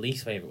 And my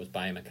least favourite was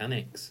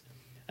biomechanics,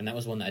 and that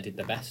was one that I did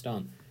the best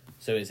on.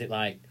 So is it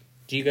like,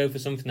 do you go for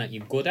something that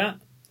you're good at,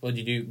 or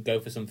do you go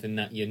for something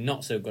that you're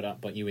not so good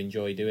at but you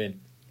enjoy doing?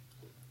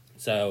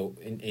 So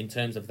in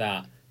terms of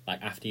that,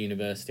 like after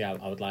university,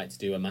 I would like to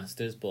do a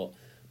master's, but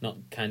not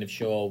kind of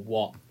sure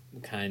what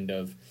kind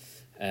of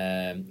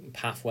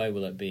pathway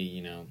will it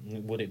be.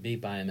 Would it be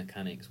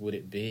biomechanics? Would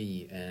it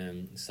be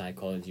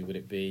psychology? Would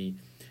it be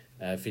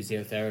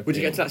physiotherapy? Would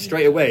you get to that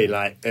straight away,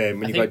 like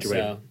when you graduate?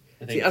 So.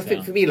 I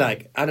think for me,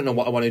 like, I don't know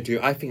what I want to do.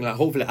 I think, like,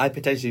 hopefully,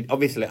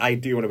 obviously, I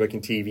do want to work in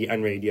TV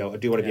and radio. I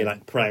do want to be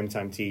like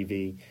primetime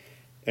TV.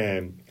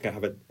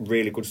 Have a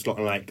really good slot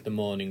on like the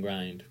morning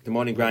grind.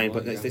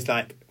 But it's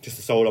like just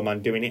a solo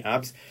man doing it,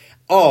 Abz.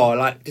 Or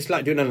like just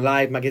like doing a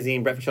live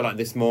magazine breakfast show like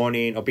This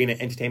Morning, or being an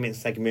entertainment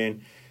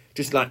segment.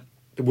 Just like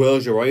the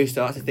world's your oyster.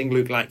 That's the thing,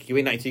 Luke. Like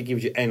UA92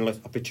 gives you endless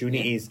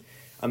opportunities,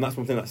 and that's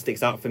one thing that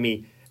sticks out for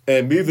me.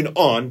 Moving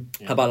on,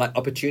 how about like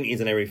opportunities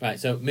and everything? Right,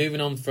 so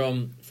moving on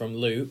from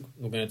Luke,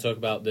 we're going to talk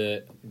about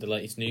the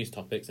latest news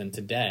topics. And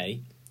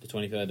today, the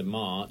 23rd of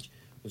March,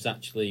 was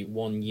actually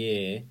 1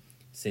 year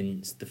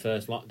since the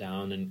first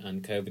lockdown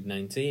and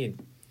COVID-19.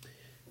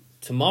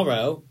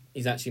 Tomorrow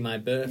is actually my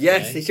birthday.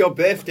 Yes, it's your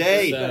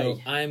birthday. So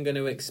I am going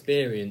to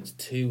experience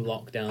 2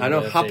 lockdown I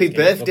know, birthdays. happy Can you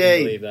fucking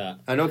birthday. believe that?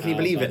 I know, can you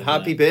How believe it? bad is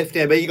Happy that?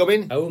 birthday. Where you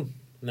going? Home.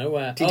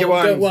 Nowhere. To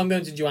Joanne's. I'm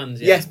going to Joanne's,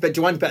 yeah. Yes, but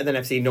Joanne's better than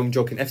FC. No, I'm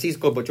joking. FC's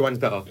good, but Joanne's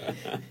better.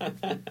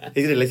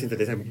 He's going to listen to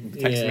this and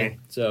text me.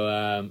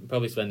 So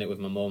probably spend it with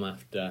my mum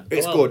after.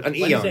 It's good. And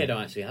Ian. Wednesday I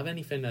don't actually have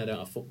anything. I don't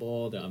have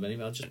football. Don't have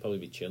anything. I'll just probably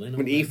be chilling.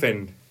 With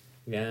Ethan.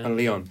 Yeah. And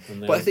Leon.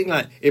 And But I think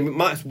like it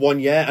marks 1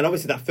 year, and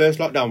obviously that first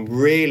lockdown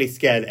really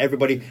scared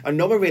everybody, and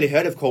no one really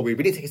heard of COVID. We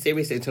didn't take it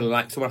seriously until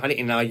like someone had it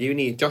in our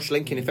uni, Josh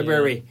Lincoln, in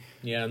February.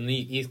 Yeah, and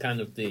he's kind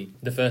of the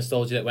first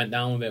soldier that went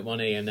down with it,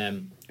 wasn't he? And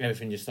then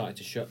everything just started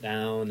to shut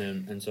down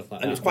and stuff like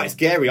that. And it was quite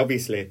scary,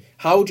 obviously.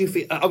 How do you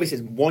feel? Obviously,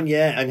 it's 1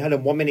 year, and you had a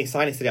 1 minute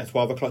silence today at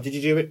 12 o'clock. Did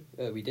you do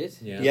it? We did.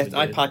 Yeah, Yes, we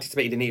I did.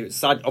 participated in it. It's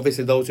sad,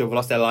 obviously, those who have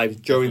lost their lives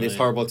during this Definitely.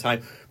 horrible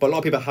time. But a lot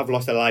of people have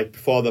lost their life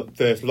before the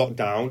first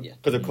lockdown Yeah.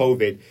 because of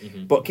COVID.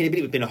 Mhm. But can you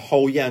believe it's been a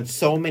whole year, and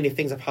so many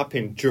things have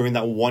happened during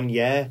that 1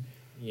 year?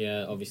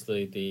 Yeah,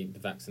 obviously the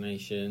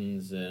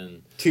vaccinations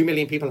and 2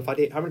 million people have had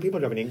it. How many people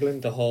do you have in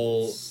England? the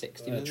whole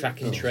 60 million.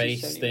 track and Oh.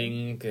 trace 70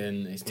 thing,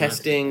 and it's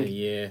Testing. mad. A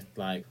year.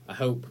 Like I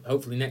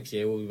hopefully next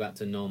year we'll be back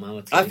to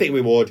normality. I think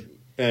we would.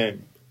 Do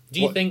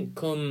you what- think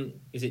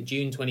is it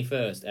June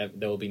 21st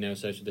there will be no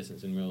social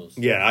distancing rules?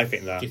 Yeah, I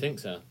think that. Do you think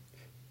so?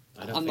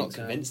 I don't I'm think not so.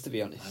 convinced, to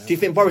be honest. Do you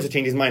think Boris will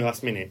change his mind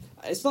last minute?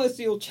 It's not as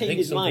he'll change think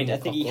his something mind. I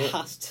will think he pop up.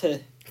 has to.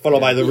 Follow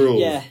by the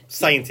rules. Yeah.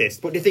 Scientists.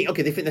 But they think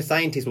the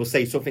scientists will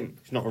say something's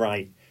not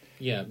right.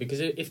 Yeah, because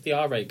if the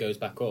R rate goes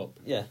back up,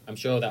 Yeah. I'm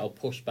sure that'll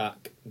push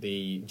back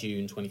the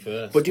June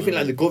 21st. But do you think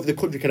like the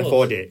country can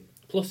afford it?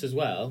 Plus as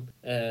well,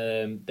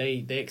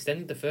 they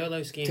extended the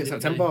furlough scheme Till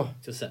didn't September. they?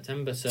 Till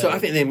September. So, So I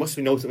think they must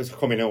know something's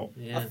coming up.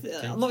 yeah,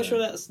 I'm not sure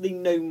that's they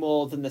know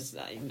more than this.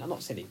 I'm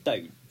not saying they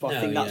don't, but No,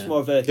 I think that's yeah. more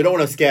of a. They don't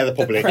want to scare the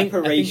public. prep- I think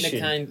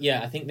preparation.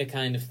 I think they're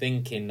kind of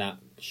thinking that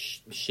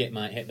shit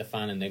might hit the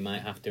fan and they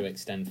might have to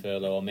extend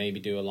furlough or maybe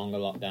do a longer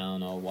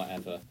lockdown or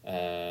whatever,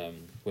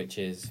 which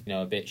is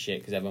a bit shit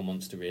because everyone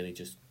wants to really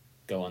just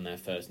go on their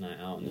first night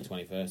out on the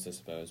 21st, I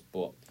suppose.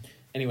 But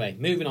anyway,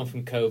 moving on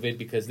from COVID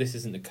because this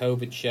isn't the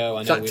COVID show.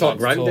 I It's know like we Talk like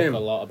to Random.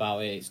 talk a lot about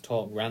it. It's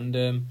Talk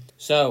Random.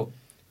 So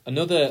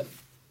another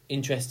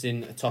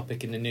interesting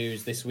topic in the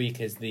news this week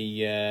is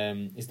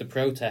the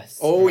protests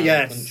Oh, around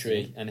yes. the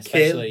country and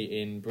especially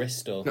in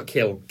Bristol. Not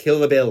kill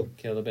the bill.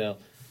 Kill the bill.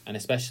 And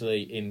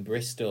especially in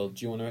Bristol.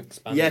 Do you want to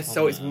expand Yes, upon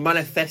so it's that?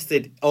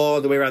 manifested all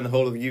the way around the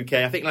whole of the UK.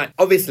 I think, like,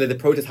 obviously the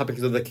protest happened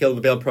because of the Kill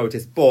the Bill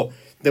protest, but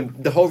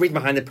the whole reason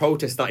behind the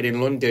protest started in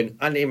London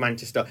and in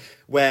Manchester,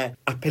 where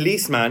a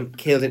policeman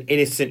killed an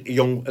innocent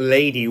young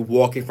lady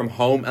walking from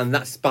home, and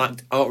that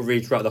sparked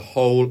outrage throughout the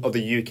whole of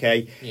the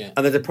UK. Yeah.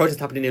 And there's a protest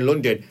happening in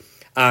London,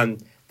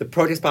 and the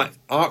protest sparked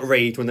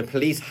outrage when the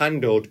police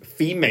handled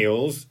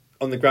females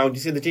on the ground. You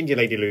see the ginger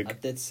lady, Luke? I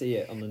did see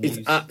it on the news.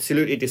 It's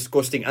absolutely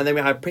disgusting. And then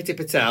we have Priti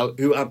Patel,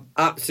 who I'm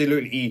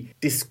absolutely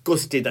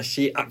disgusted that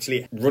she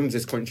actually runs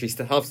this country. She's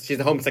the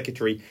Home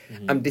Secretary.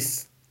 I'm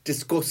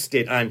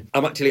disgusted, and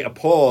I'm actually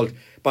appalled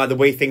by the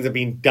way things are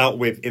being dealt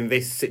with in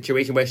this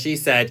situation, where she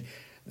said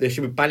they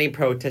should be banning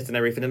protests and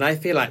everything. And I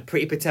feel like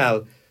Priti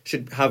Patel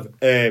should have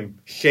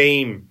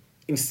shame,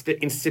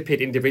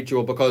 insipid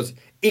individual, because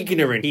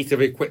ignorant piece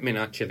of equipment,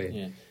 actually.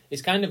 Yeah.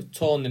 It's kind of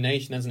torn the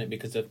nation, hasn't it?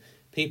 Because of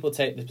people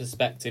take the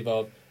perspective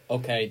of,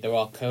 okay, there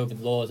are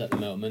COVID laws at the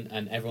moment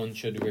and everyone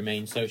should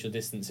remain social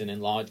distancing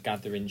and large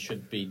gatherings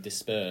should be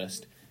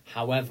dispersed.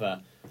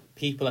 However,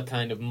 people are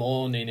kind of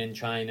mourning and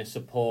trying to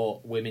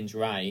support women's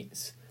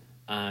rights,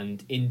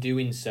 and in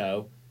doing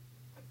so,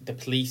 the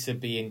police are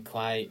being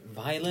quite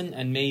violent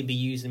and maybe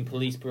using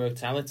police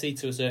brutality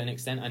to a certain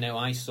extent. I know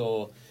I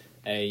saw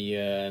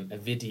a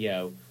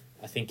video,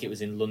 I think it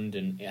was in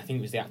London, I think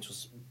it was the actual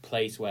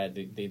place where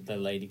the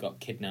lady got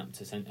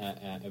kidnapped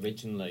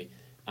originally,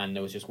 and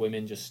there was just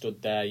women just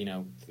stood there,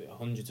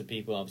 hundreds of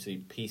people obviously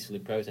peacefully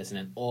protesting,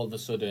 and all of a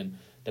sudden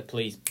the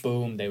police,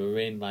 boom, they were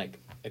in like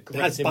They had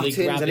aggressively buttons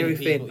grabbing and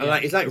everything. people. And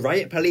like, it's like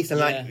riot police, and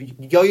like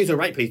you're using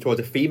riot police towards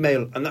a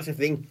female, and that's the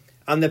thing.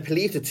 And the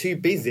police are too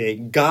busy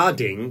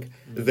guarding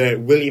the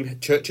William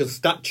Churchill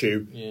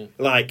statue. Yeah.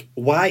 Like,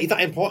 why is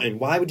that important?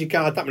 Why would you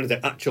guard that when there's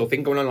an actual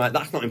thing going on? Like,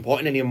 that's not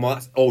important anymore.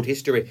 That's old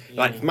history. Yeah.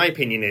 Like, my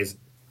opinion is,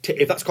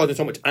 if that's causing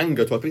so much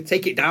anger to us,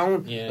 take it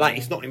down. Yeah. Like,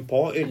 it's not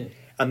important.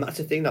 And that's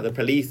the thing that the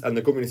police and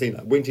the government are saying.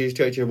 Like, Winston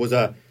Churchill was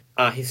a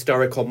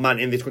historical man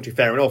in this country.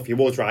 Fair enough, he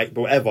was right,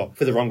 but whatever,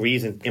 for the wrong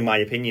reasons, in my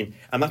opinion.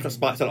 And that's what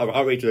sparks a lot of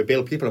outrage with the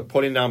bill. People are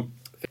pulling down.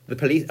 The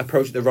police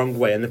approach it the wrong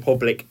way, and the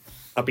public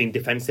are being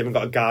defensive and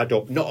got a guard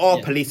up. Not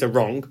all police are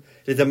wrong.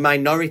 There's a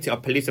minority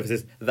of police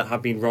officers that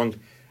have been wrong.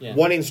 Yeah.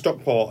 One in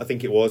Stockport, I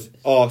think it was.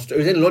 Or it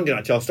was in London,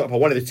 actually, or Stockport.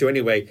 One of the two,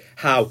 anyway.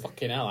 How?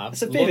 Fucking hell, Abz.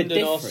 It's a bit of a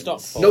London or difference.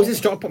 Stockport? No, it was in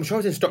Stockport. I'm sure it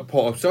was in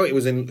Stockport. I'm sorry, it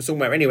was in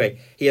somewhere. Anyway,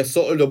 he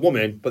assaulted a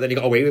woman, but then he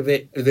got away with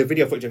it. There's a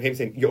video footage of him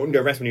saying, "You're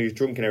under arrest," when he was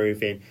drunk and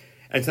everything.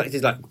 And so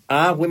it's like,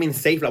 are women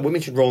safe? Like,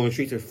 women should roll on the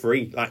streets for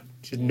free. Like,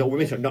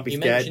 women should not be You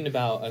scared. mentioned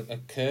about a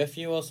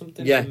curfew or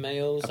something Yeah. for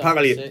males.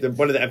 Apparently, after 6.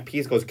 one of the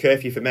MPs goes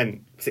curfew for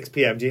men, 6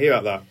 p.m. Do you hear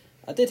about that?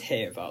 I did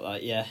hear about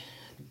that, yeah.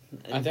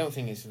 I don't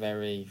think it's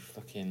very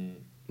fucking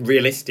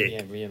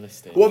Realistic.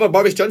 realistic. What about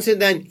Boris Johnson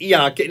then?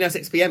 Yeah, getting at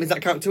 6 p.m. Does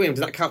that count to him?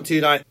 Does that count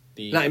to like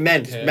The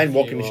men curfew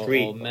walking the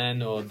street? or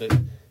men, or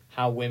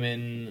how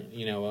women,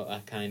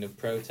 are kind of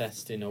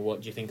protesting, or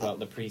what do you think about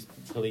the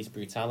police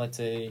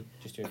brutality?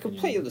 Just your I opinion.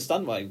 completely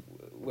understand why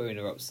women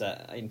are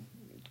upset. I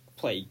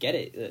completely get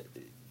it that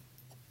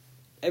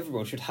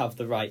everyone should have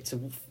the right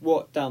to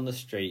walk down the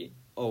street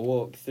or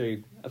walk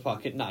through a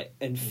park at night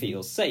and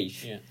feel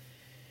safe. Yeah.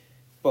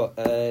 But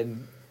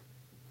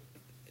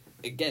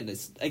again,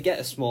 I get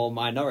a small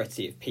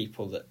minority of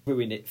people that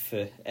ruin it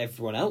for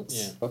everyone else.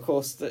 Yeah. Of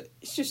course,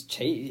 it's just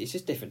change. It's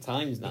just different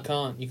times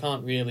now. You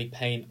can't really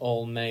paint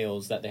all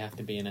males that they have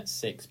to be in at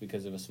 6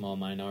 because of a small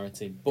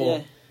minority. But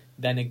Yeah.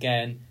 then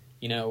again,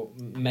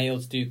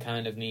 males do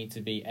kind of need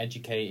to be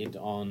educated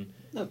on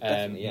No,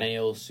 definitely, yeah.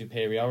 male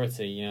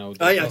superiority.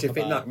 I actually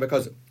think that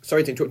because,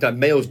 sorry to interrupt that,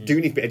 males do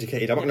need to be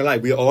educated. I'm not going to lie,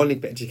 we all need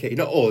to be educated.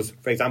 Not us,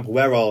 for example,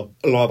 we're all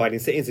law-abiding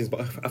citizens,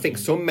 but I think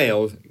some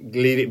males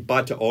leave it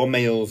bad to all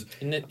males.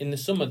 In the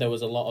summer, there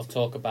was a lot of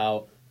talk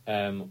about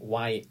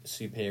white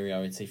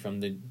superiority from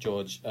the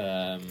George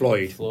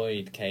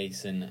Floyd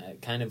case,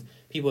 and kind of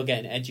people are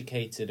getting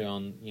educated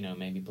on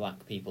maybe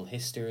black people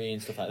history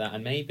and stuff like that,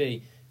 and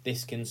maybe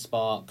this can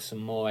spark some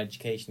more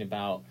education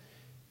about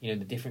the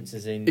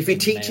differences in. If you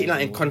teach males it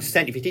like in and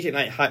consent, if you teach it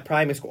like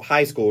primary school,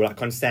 high school, like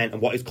consent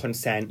and what is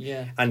consent,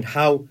 Yeah. and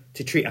how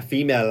to treat a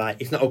female,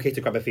 like it's not okay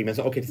to grab a female, it's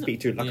not okay to speak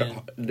to like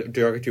a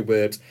derogatory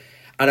words,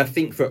 and I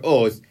think for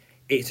us,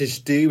 it's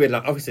to do with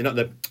like obviously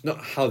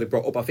not how they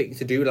brought up. I think it's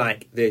to do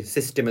like the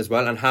system as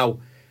well, and how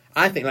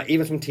I think like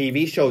even some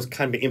TV shows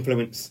can be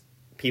influence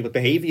people's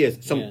behaviours.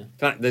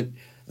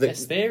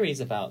 There's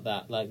theories about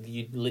that, like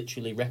you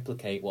literally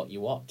replicate what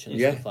you watch and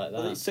stuff like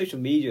Well, that. social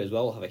media as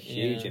well have a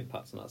huge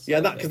impact on that.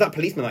 Yeah, because that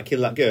policeman that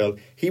killed that girl,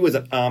 he was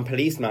an armed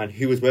policeman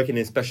who was working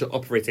in special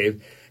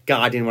operative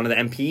guarding one of the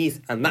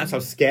MPs, and that's how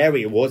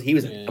scary it was. He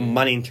was a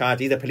man in charge.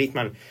 He's a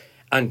policeman,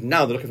 and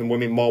now they're looking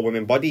for more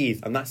women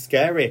bodies, and that's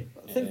scary.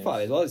 The thing about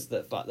it as well is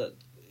the fact that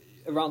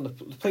around the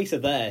police are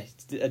there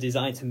are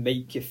designed to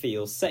make you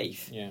feel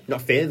safe. Yeah.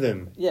 Not fear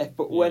them. Yeah,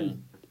 but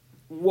when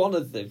one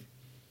of them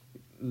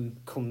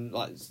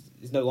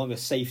is no longer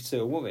safe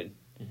to a woman,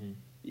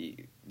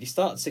 you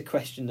start to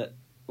question that.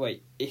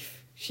 Wait,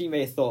 if she may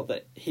have thought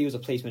that he was a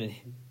policeman and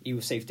he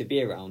was safe to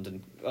be around,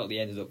 and he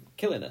ended up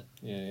killing her.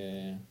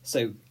 Yeah.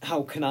 So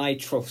how can I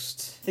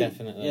trust?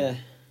 Definitely. Yeah.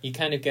 You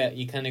kind of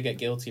get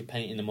guilty of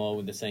painting them all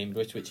with the same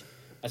brush, which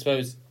I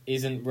suppose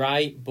isn't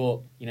right,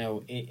 but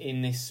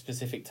in this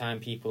specific time,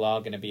 people are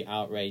going to be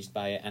outraged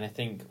by it, and I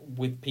think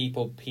with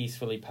people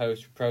peacefully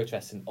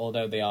protesting,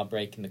 although they are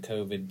breaking the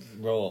COVID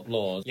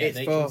laws,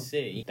 they can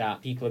see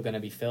that people are going to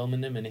be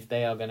filming them, and if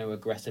they are going to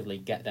aggressively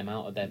get them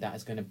out of there, that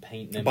is going to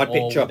paint them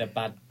all with a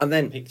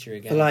bad picture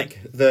again.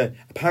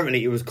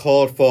 Apparently it was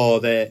called for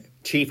the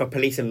chief of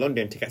police in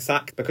London to get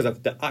sacked because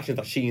of the actions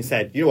that she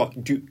said. You know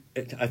what? Do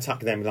attack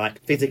them,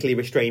 like physically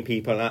restrain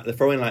people, like they're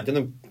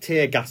throwing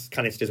tear gas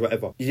canisters,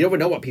 whatever. You never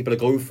know what people are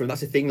going through.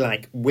 That's the thing.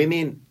 Like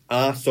women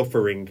are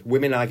suffering,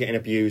 women are getting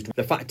abused.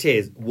 The fact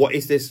is, what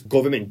is this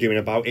government doing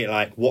about it?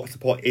 Like, what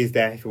support is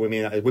there for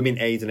women? Like, women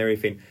aids and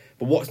everything.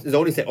 But there's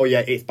only say, oh yeah,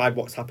 it's bad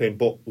what's happened.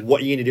 But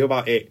what are you gonna do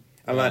about it?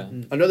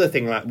 And another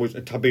thing was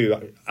a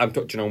taboo I'm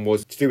touching on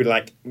was to do with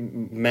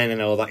men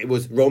and all that. It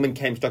was Roman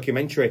Kemp's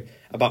documentary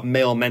about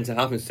male mental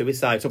health and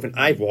suicide. Something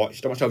I've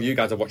watched. I'm not sure if you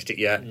guys have watched it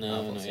yet.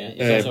 No, not yet.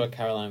 It's also a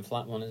Caroline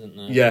Flack one, isn't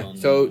there? Yeah.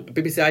 So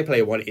BBC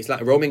iPlayer one. It's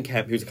like Roman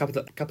Kemp, who's a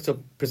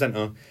capital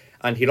presenter,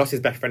 and he lost his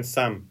best friend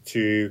Sam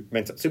to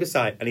mental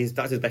suicide, and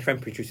that's his best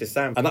friend, producer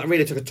Sam, and that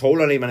really took a toll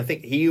on him. And I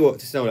think he ought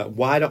to know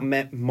why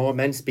don't more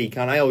men speak?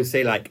 And I always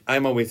say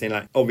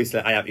obviously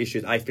I have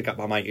issues. I speak up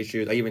about my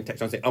issues. I even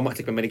text on and say I might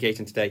take my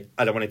medication today.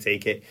 I don't want to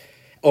take it.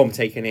 Or I'm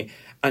taking it,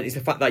 and it's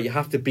the fact that you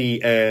have to be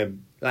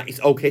it's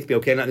okay to be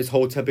okay. And this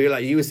whole taboo,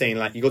 like you were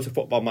saying, you go to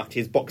football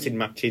matches, boxing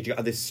matches, you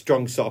got this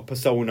strong sort of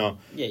persona.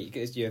 Yeah,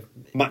 because you're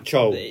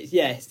macho.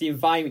 It's the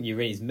environment you're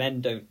in.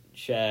 Men don't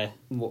share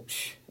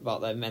much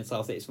about their mental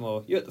health. It's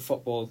more you're at the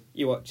football,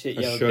 you watch it,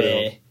 you have a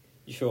beer,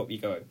 you show up, you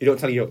go home. You don't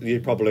tell your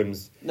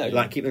problems. No,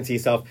 keep them to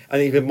yourself.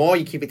 And the more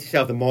you keep it to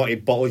yourself, the more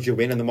it bottles you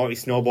in, and the more it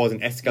snowballs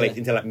and escalates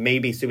into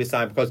maybe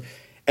suicide, because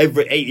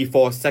every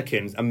 84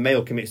 seconds a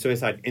male commits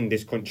suicide in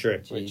this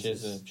country. Which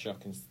is a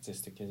shocking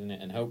statistic, isn't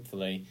it? And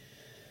hopefully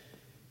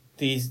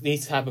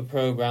these type of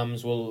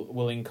programs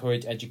will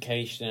encourage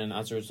education, and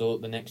as a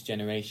result the next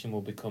generation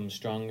will become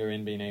stronger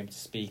in being able to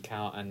speak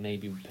out, and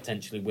maybe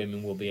potentially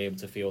women will be able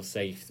to feel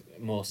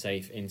more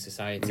safe in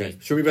society. Okay.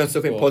 Should we move on to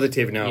something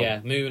positive now?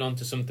 Yeah, moving on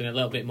to something a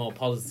little bit more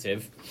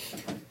positive.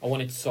 I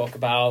wanted to talk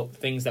about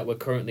things that we're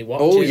currently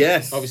watching. Oh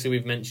yes. Obviously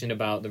we've mentioned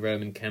about the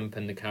Roman Kemp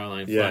and the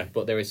Caroline Flack,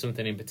 but there is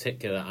something in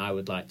particular I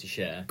would like to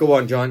share. Go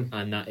on, John.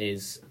 And that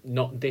is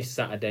not this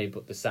Saturday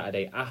but the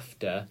Saturday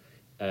after.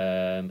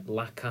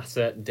 La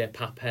Casa de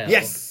Papel,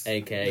 Yes!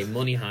 aka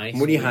Money Heist. Money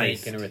will be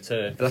Heist. making a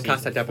return. for La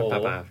Casa season de 4.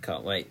 Papel.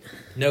 Can't wait.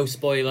 No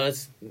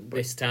spoilers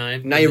this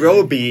time.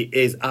 Nairobi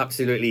is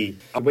absolutely...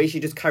 The way she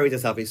just carries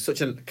herself is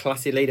such a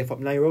classy lady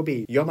from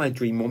Nairobi. You're my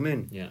dream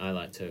woman. Yeah, I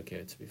like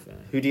Tokyo, to be fair.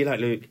 Who do you like,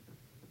 Luke?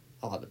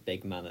 I like the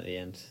big man at the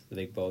end, the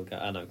big bald guy.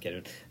 I know, I'm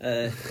kidding.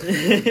 I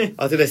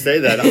was going to say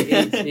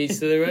that. Each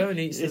to their own,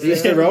 each to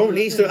Each their their own. own.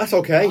 That's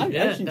okay. I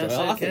Yeah, enjoy that's it.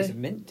 I think okay. it's a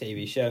mint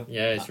TV show.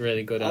 Yeah, it's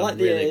really good. I I'm like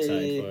really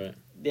excited for it.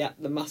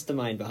 The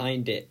mastermind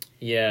behind it.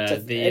 Yeah, So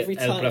the every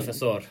El time-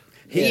 Profesor.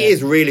 He Yeah.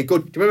 is really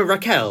good. Do you remember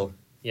Raquel?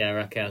 Yeah,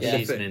 Raquel, Yeah.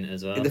 she's in it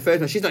as well. In the first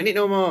one. She's not in it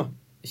no more.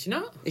 Is she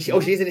not? Is she? Oh,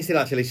 she's in it still,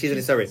 actually. She's in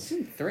it, sorry.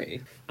 Season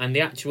 3. And the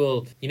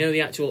actual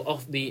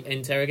the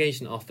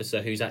interrogation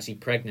officer who's actually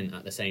pregnant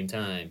at the same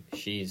time,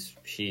 she's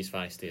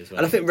feisty as well.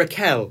 And I think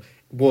Raquel,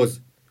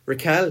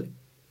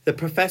 the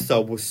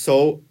professor, was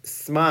so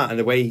smart in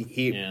the way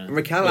he... yeah.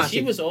 Raquel But actually...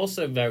 she was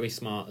also very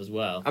smart as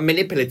well. and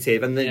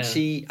manipulative, and then Yeah.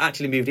 she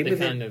actually moved in They with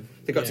kind him.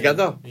 of They got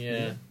together.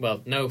 Yeah.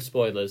 Well, no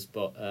spoilers,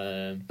 but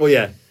Oh,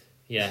 yeah.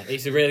 yeah,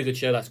 it's a really good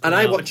show. That's And come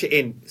I out. watch it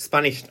in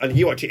Spanish, and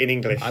you watch it in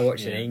English. I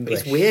watch it Yeah. in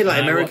English. It's weird, like I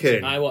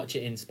American. I watch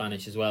it in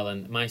Spanish as well,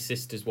 and my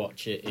sisters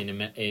watch it in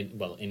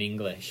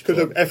English. Because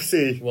but of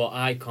FC. what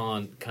I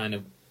can't kind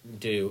of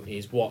do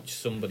is watch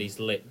somebody's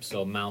lips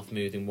or mouth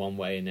move in one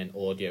way and then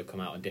audio come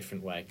out a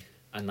different way.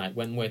 And like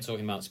when we're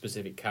talking about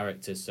specific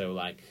characters, so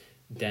like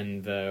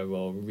Denver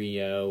or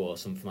Rio or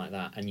something like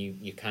that, and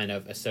you kind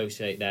of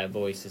associate their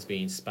voice as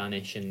being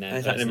Spanish and their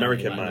It's like an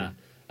personality American like man. that.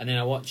 And then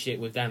I watch it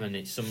with them, and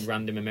it's some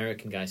random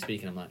American guy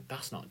speaking. I'm like,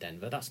 that's not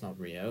Denver, that's not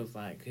Rio. It's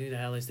like, who the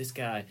hell is this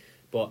guy?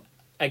 But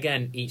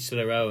again, each to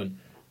their own.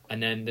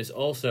 And then there's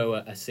also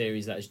a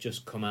series that has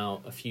just come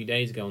out a few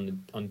days ago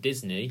on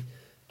Disney,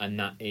 and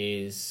that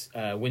is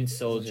Winter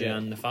Soldier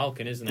and the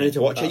Falcon, isn't I need it?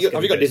 to watch That's it. Have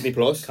gonna you got be- Disney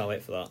Plus? Can't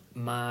wait for that.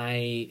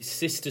 My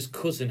sister's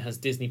cousin has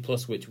Disney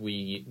Plus, which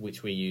we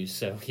use.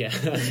 So yeah,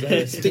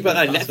 Think about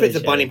that. That's Netflix are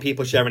very banning shady.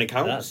 people sharing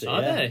accounts. That's it,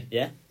 Are yeah. they?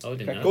 Yeah. Oh, I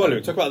didn't know. Go on, that.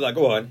 Luke. Talk about that.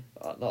 Go on.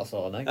 That's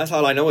all I know. That's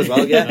all I know as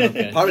well, yeah.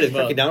 Okay. Apparently they're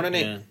Well, cracking down on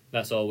it. Yeah,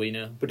 that's all we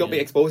know. But don't be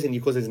Yeah. exposing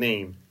your cousin's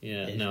name.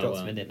 Yeah, It's no. dropped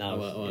a minute now. I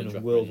won't in a drop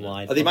it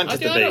worldwide. Are they in there.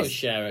 Manchester I don't based?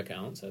 share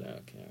accounts. I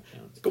don't care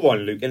accounts. Go on,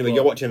 Luke. Anyway, Go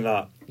you're on. watching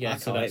that. Yeah, I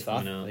so can't wait that's for that.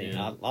 coming out. I mean,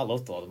 Yeah. I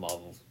loved all the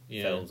Marvel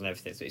Yeah. films and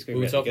everything, so it's We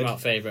going were to be really talking good.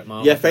 about favourite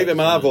Marvel. Yeah, favourite films,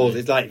 Marvels. weren't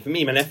It's like, for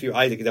me, my nephew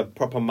Isaac is a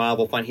proper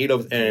Marvel fan. He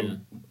loves Black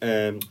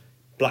Panther.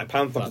 Black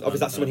Obviously, that's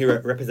Panther. someone who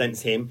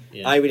represents him.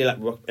 Yeah. I really like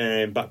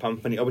Black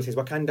Panther. And he always says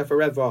Wakanda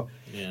forever.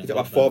 Yeah, He's got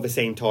about 4 of the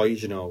same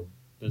toys, you know.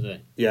 Does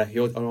it? Yeah, he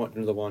always, I want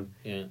another one.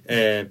 Yeah.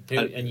 Um,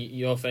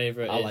 Your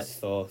favourite I is like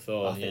Thor.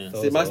 Thor, I think yeah.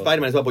 Thor- See, my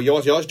Spider-Man as well, but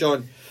yours,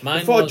 John. Mine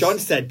Before was- John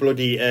said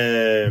bloody...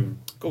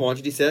 go on,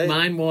 did he say?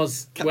 Mine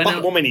was when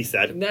Batwoman, he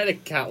said. No, the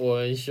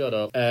Catwoman. Shut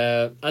up.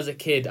 As a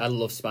kid, I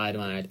loved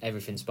Spider-Man. I had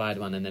everything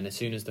Spider-Man, and then as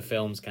soon as the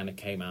films kind of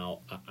came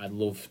out, I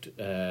loved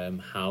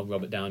how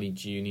Robert Downey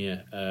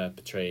Jr.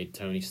 Portrayed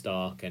Tony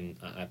Stark, and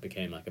I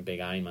became like a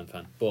big Iron Man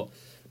fan. But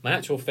my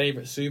actual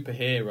favourite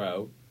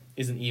superhero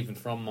isn't even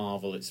from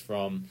Marvel. It's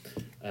from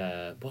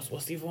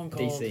what's the other one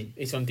called? DC.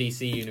 It's on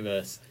DC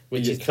Universe,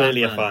 which You're is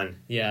clearly Batman. a fan.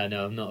 Yeah,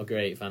 no, I'm not a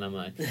great fan, am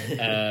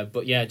I?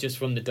 But yeah, just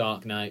from the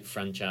Dark Knight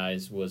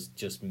franchise was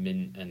just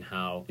mint, and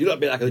how You look a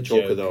bit like a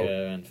Joker, though.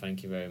 and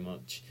thank you very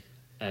much.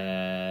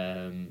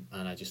 And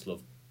I just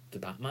love the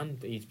Batman,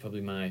 but he's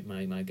probably my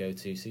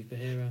go-to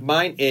superhero.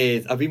 Mine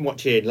is, I've been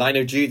watching Line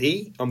of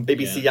Duty on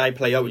BBC Yeah.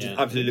 iPlayer, which Yeah. is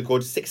absolutely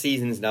good. 6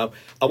 seasons now.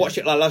 I watched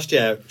it like last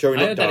year during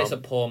I heard that lockdown. it's a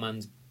poor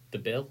man's The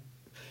Bill.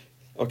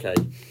 Okay.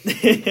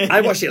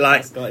 I watched it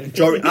like That's got him.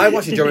 during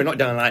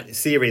lockdown, like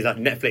series like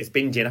Netflix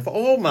binging. I thought,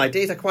 oh my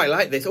days, I quite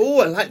like this. Oh,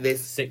 I like this.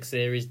 6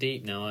 series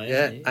deep now,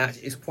 Yeah,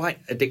 actually, it's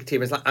quite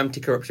addictive. It's like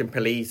anti-corruption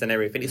police and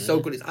everything. It's so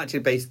Yeah. good. It's actually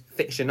based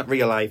fiction, not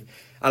real life.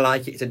 I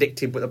like it. It's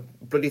addictive, but the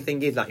bloody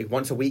thing is, like, it's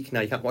once a week now.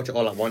 You can't watch it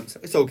all at once.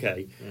 It's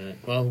okay. Yeah.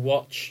 Well,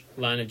 watch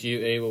Line of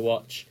Duty. We'll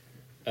watch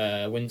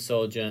Winter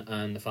Soldier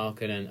and the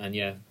Falcon, and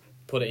yeah,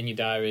 put it in your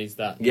diaries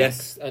that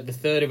Yes. at the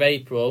 3rd of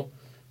April,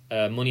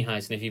 Money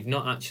Heist. And if you've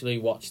not actually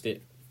watched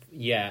it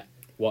yet,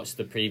 watch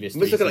the previous. You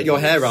must 3 look at your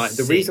seasons. hair, right?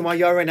 The Sick. reason why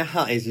you're wearing a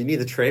hat is you need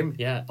the trim.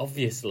 Yeah,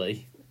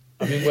 obviously.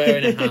 I've been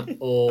wearing a hat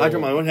all. I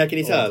don't mind. One hair, can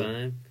you all tell? the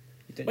time.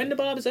 When the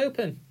barber's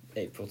open?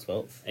 April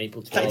 12th.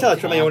 April Can you 12th. tell I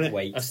trim my own hair?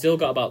 Wait. I've still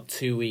got about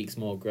 2 weeks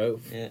more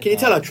growth. Yeah. Can you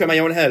tell I trim my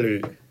own hair,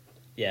 Luke?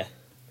 Yeah.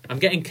 I'm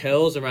getting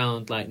curls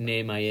around like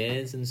near my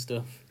ears and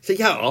stuff. Take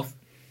your hat off.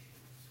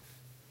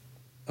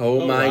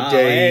 Oh, my wow,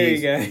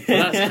 days. There you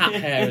Well, go. that's hat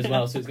hair as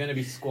well, so it's going to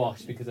be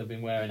squashed because I've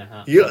been wearing a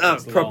hat. You look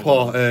It's like long.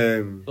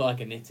 proper. Look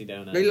like a nitty,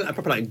 don't I? No, you look like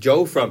proper like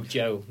Joe from.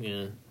 Joe,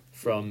 yeah,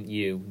 from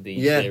You, the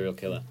Yeah. serial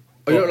killer.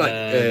 Oh, you look But,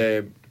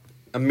 like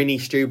a mini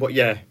Stew, but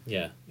yeah.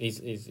 yeah,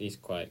 he's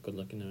quite good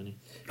looking,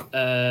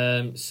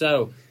 isn't he?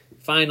 So,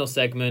 final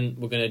segment,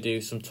 we're going to do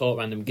some talk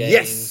random games.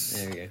 Yes!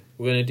 There we go.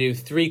 We're going to do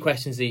 3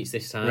 questions each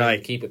this time.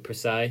 Right. Keep it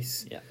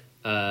precise. Yeah.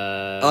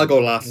 I'll go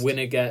last.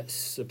 Winner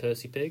gets a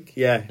Percy Pig.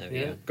 Yeah. There we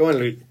Yeah. go. Go on,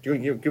 Luke.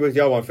 You give us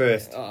your one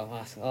first. Oh,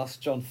 I'll ask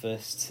John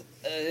first.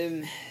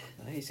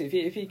 So if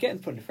you're getting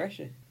put under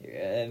pressure,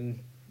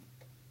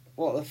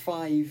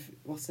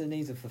 What's the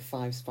names of the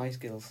 5 Spice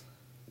Girls?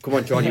 Come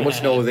on, John, you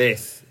must know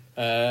this.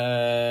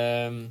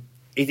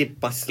 Is it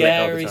Basilic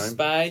all the Scary time?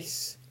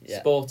 Spice, Yeah.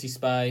 Sporty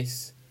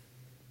Spice,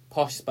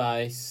 Posh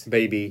Spice,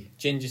 Baby.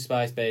 Ginger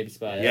Spice, Baby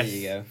Spice. Yes. There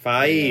you go.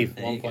 5.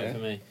 There 1 you point go. for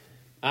me.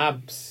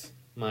 Abz,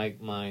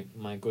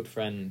 my good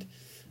friend.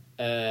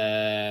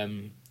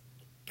 Can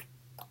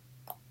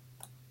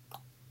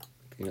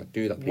you not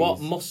do that, please? What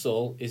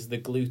muscle is the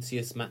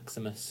gluteus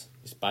maximus?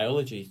 It's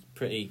biology.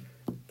 Pretty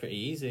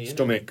easy. Isn't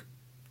Stomach.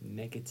 it?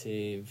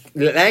 Negative.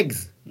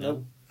 Legs.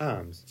 No,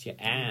 Arms. it's your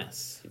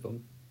ass.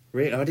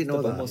 Really? I didn't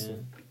know The that.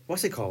 muscle.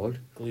 What's it called?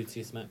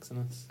 Gluteus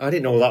maximus. I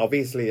didn't know that,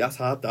 obviously. That's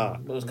hard,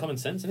 that. Well, it's common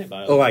sense, isn't it?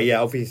 Biology. Oh, right,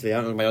 yeah, obviously. I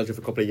haven't done biology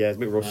for a couple of years. A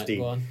bit Right, rusty.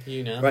 go on.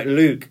 You know. Right,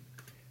 Luke.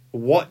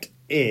 What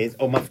is...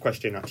 Oh, math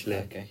question, actually.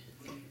 Okay.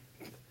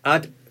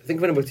 Think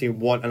of a number between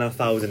 1 and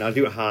 1,000. I'll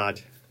do it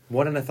hard.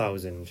 1 and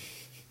 1,000.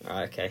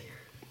 Right, okay.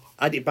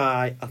 Add it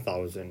by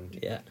 1,000.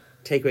 Yeah.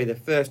 Take away the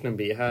first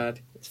number you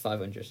had. It's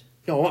 500.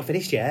 No, I'm not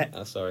finished yet.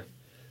 Oh, sorry.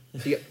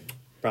 So you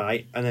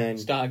right, and then...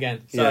 Start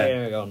again. Sorry, Yeah.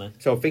 here we go now.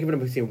 So think of a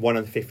number between 1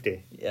 and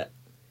 50. Yeah.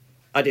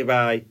 Add it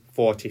by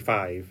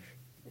 45.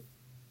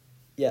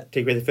 Yeah.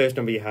 Take away the first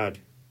number you had.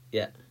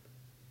 Yeah.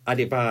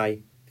 Add it by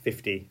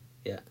 50.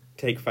 Yeah.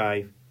 Take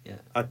 5. Yeah.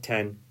 Add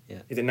 10. Yeah.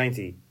 Is it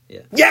 90?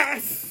 Yeah.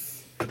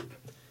 Yes!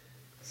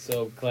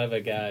 So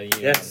clever guy.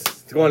 You Yes.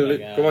 Go on, Clever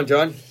Luke. guy. Go on,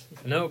 John.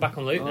 No, back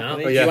on Luke Oh, now. oh,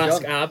 Did yeah. you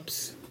ask John.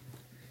 Abs?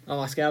 I'm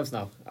asking Abs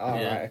now. Oh,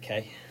 Yeah. right,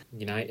 okay.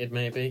 United,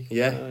 maybe?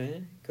 Yeah. Oh, yeah,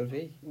 could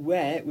be.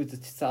 Where was the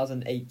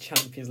 2008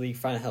 Champions League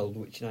final held,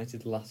 which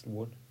United last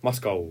won?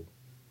 Moscow.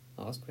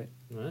 Oh, that's quick.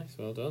 Nice,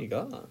 well You done.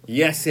 got that.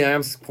 Yes, yeah, I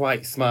am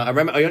quite smart. I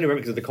only remember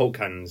because of the Coke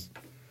cans.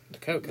 The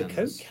Coke The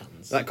cans. Coke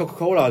cans. Like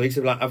Coca-Cola, they used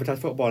to like advertise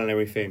football and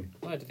everything.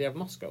 Why, did they have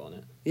Moscow on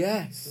it?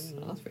 Yes.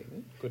 Oh, that's pretty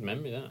good. Good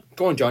memory, that.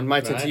 Go on, John.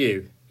 My turn Right. to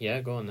you. Yeah,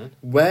 go on then.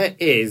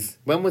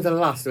 When was the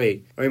last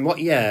week? I mean, what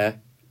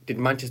year did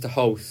Manchester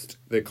host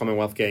the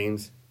Commonwealth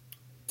Games?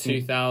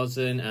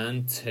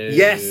 2002.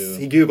 Yes,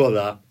 he googled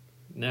that.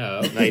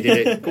 No. No, he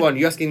did it. Go on,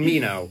 you're asking me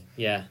now.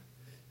 Yeah.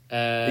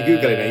 You're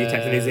googling it. You're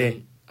texting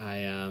Izzy. I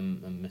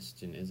am. I'm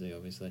messaging Izzy,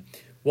 obviously.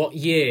 What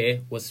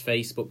year was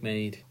Facebook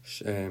made?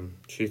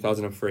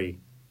 2003.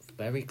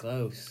 Very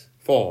close.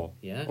 4.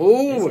 Yeah.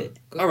 Oh, Is it?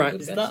 all right.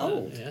 Is guess, that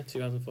old? Yeah,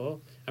 2004.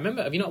 I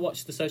remember. Have you not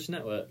watched The Social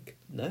Network?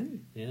 No.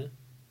 Yeah.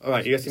 All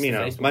right, you're asking me It's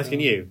now. the Facebook I'm asking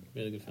film. you.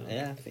 Really good film.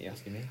 Yeah, I think you're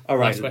asking me. All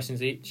right, Last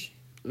questions each.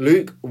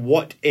 Luke.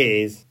 What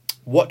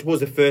was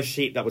the first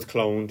sheep that was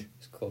cloned?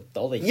 It's called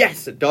Dolly.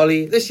 Yes,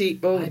 Dolly, the sheep.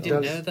 Oh, I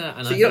didn't know that.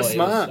 And So I you're thought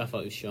smart. I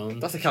thought it was Sean.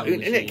 That's a Sean cat,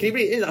 the isn't it? Can you sheep.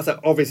 believe it? That's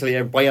obviously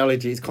a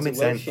biology. It's common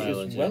It's a Welsh sense. sheep. It was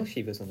Biology. Welsh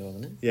sheep or something,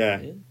 wasn't it?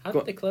 Yeah. How Go-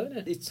 did they clone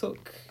it? They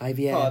took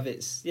IVF. part of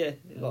its yeah.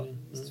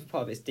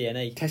 part of its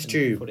DNA. Test and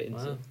tube. Put it into.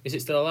 Wow. Is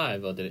it still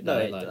alive or did it No,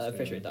 die? it, like, I'm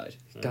pretty sure it straight died.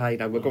 away? Died.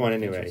 Now we'll go on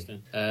anyway.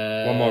 Interesting.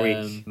 One more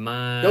each.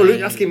 My... No,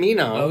 Luke, asking me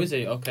now. Oh, is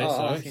he? Okay, Oh,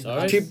 sorry. asking-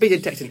 Sorry. Too busy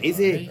texting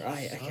Izzy. Sorry.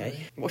 Right,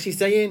 okay. What's she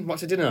saying?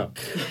 What's for dinner?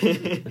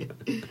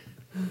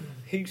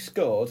 Who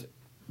scored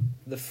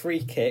the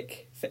free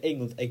kick for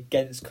England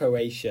against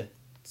Croatia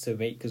to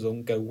make us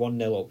go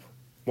 1-0 up?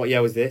 What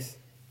year was this?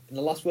 In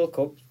the last World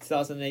Cup,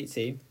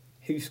 2018,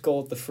 who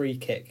scored the free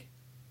kick?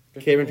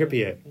 Kieran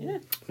Trippier. Yeah.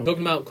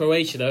 Talking about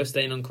Croatia, though,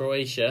 staying on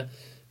Croatia,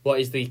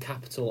 what is the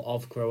capital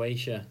of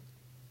Croatia?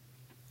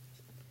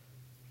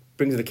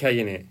 Brings the K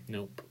in it.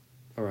 Nope.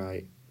 All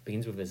right.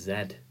 Begins with a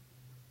Z.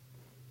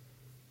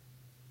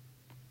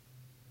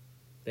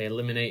 They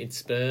eliminated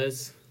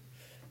Spurs.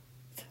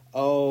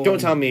 Oh, Don't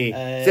tell me.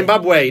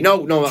 Zimbabwe.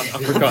 No, that's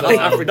Africa. That's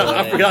Africa. That's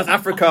Africa. That's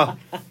Africa.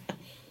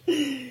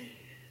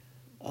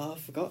 Oh, I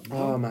forgot.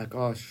 Oh my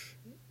gosh.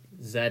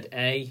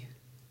 Z-A.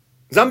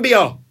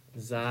 Zambia.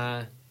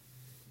 I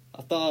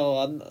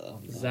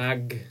thought.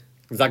 Zag.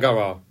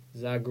 Zagara.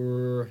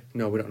 Zagr.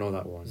 No, we don't know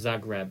that one.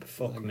 Zagreb.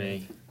 Fuck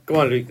me. Go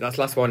on, Luke. That's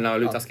last one now.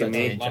 Luke's Oh, asking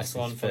okay. me. Last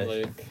one from First.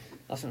 Luke.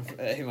 That's who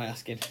am I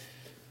asking?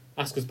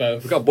 Ask us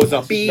both. We've got a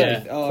buzzer. Beep.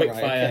 Yeah. Oh, quick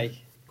right, fire.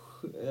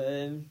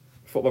 okay.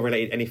 Football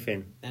related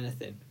anything.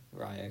 Anything.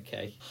 Right,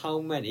 okay. How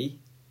many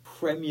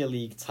Premier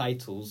League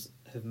titles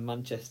have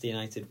Manchester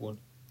United won?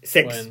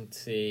 6.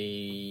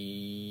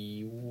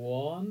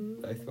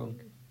 21? Both wrong.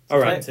 All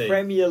right.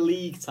 Premier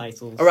League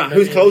titles. All right.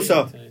 Who's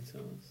closer?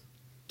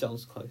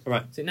 John's close. All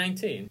right. Is it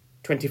 19?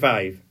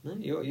 25. No,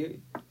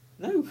 you.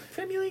 No.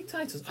 Premier League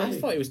titles? I Premier-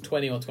 thought it was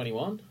 20 or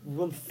 21. We've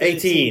won 13.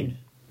 18.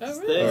 Oh, It's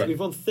really? 30. Alright. We've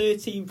won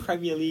 13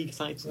 Premier League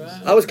titles.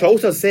 Right. I was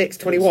closer. 6.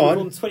 So we've 21.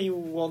 won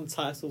 21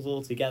 titles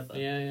altogether.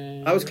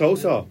 Yeah. I was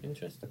closer.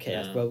 Interesting. Okay,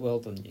 Yeah. that's well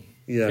done, you.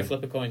 If Yeah. you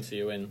flip a coin, so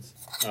you wins.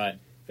 Alright.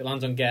 If it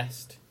lands on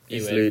guest, you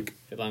It's win. Luke.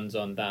 If it lands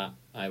on that,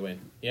 I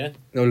win. Yeah?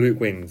 No, Luke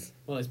wins.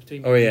 Well, it's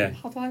between Oh, yeah.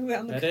 How do I get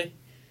on the... Ready?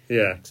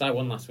 Yeah. Because I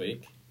won last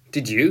week.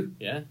 Did you?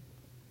 Yeah.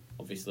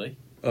 Obviously.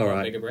 All I've got a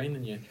right. bigger brain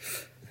than you.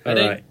 All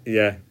Ready? right.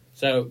 Yeah.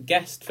 So,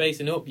 guest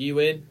facing up, you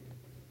win.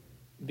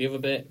 The other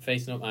bit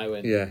facing up, I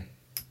win. Yeah.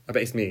 I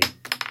bet it's me.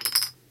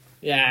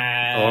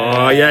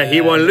 Yeah. Oh, yeah.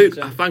 He won, Luke.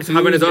 Good job. Thanks for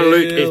having us on,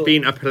 Luke. It's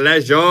been a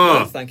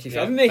pleasure. Thank you for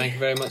Yeah, having me. Thank you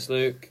very much,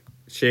 Luke.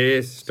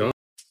 Cheers. Stop.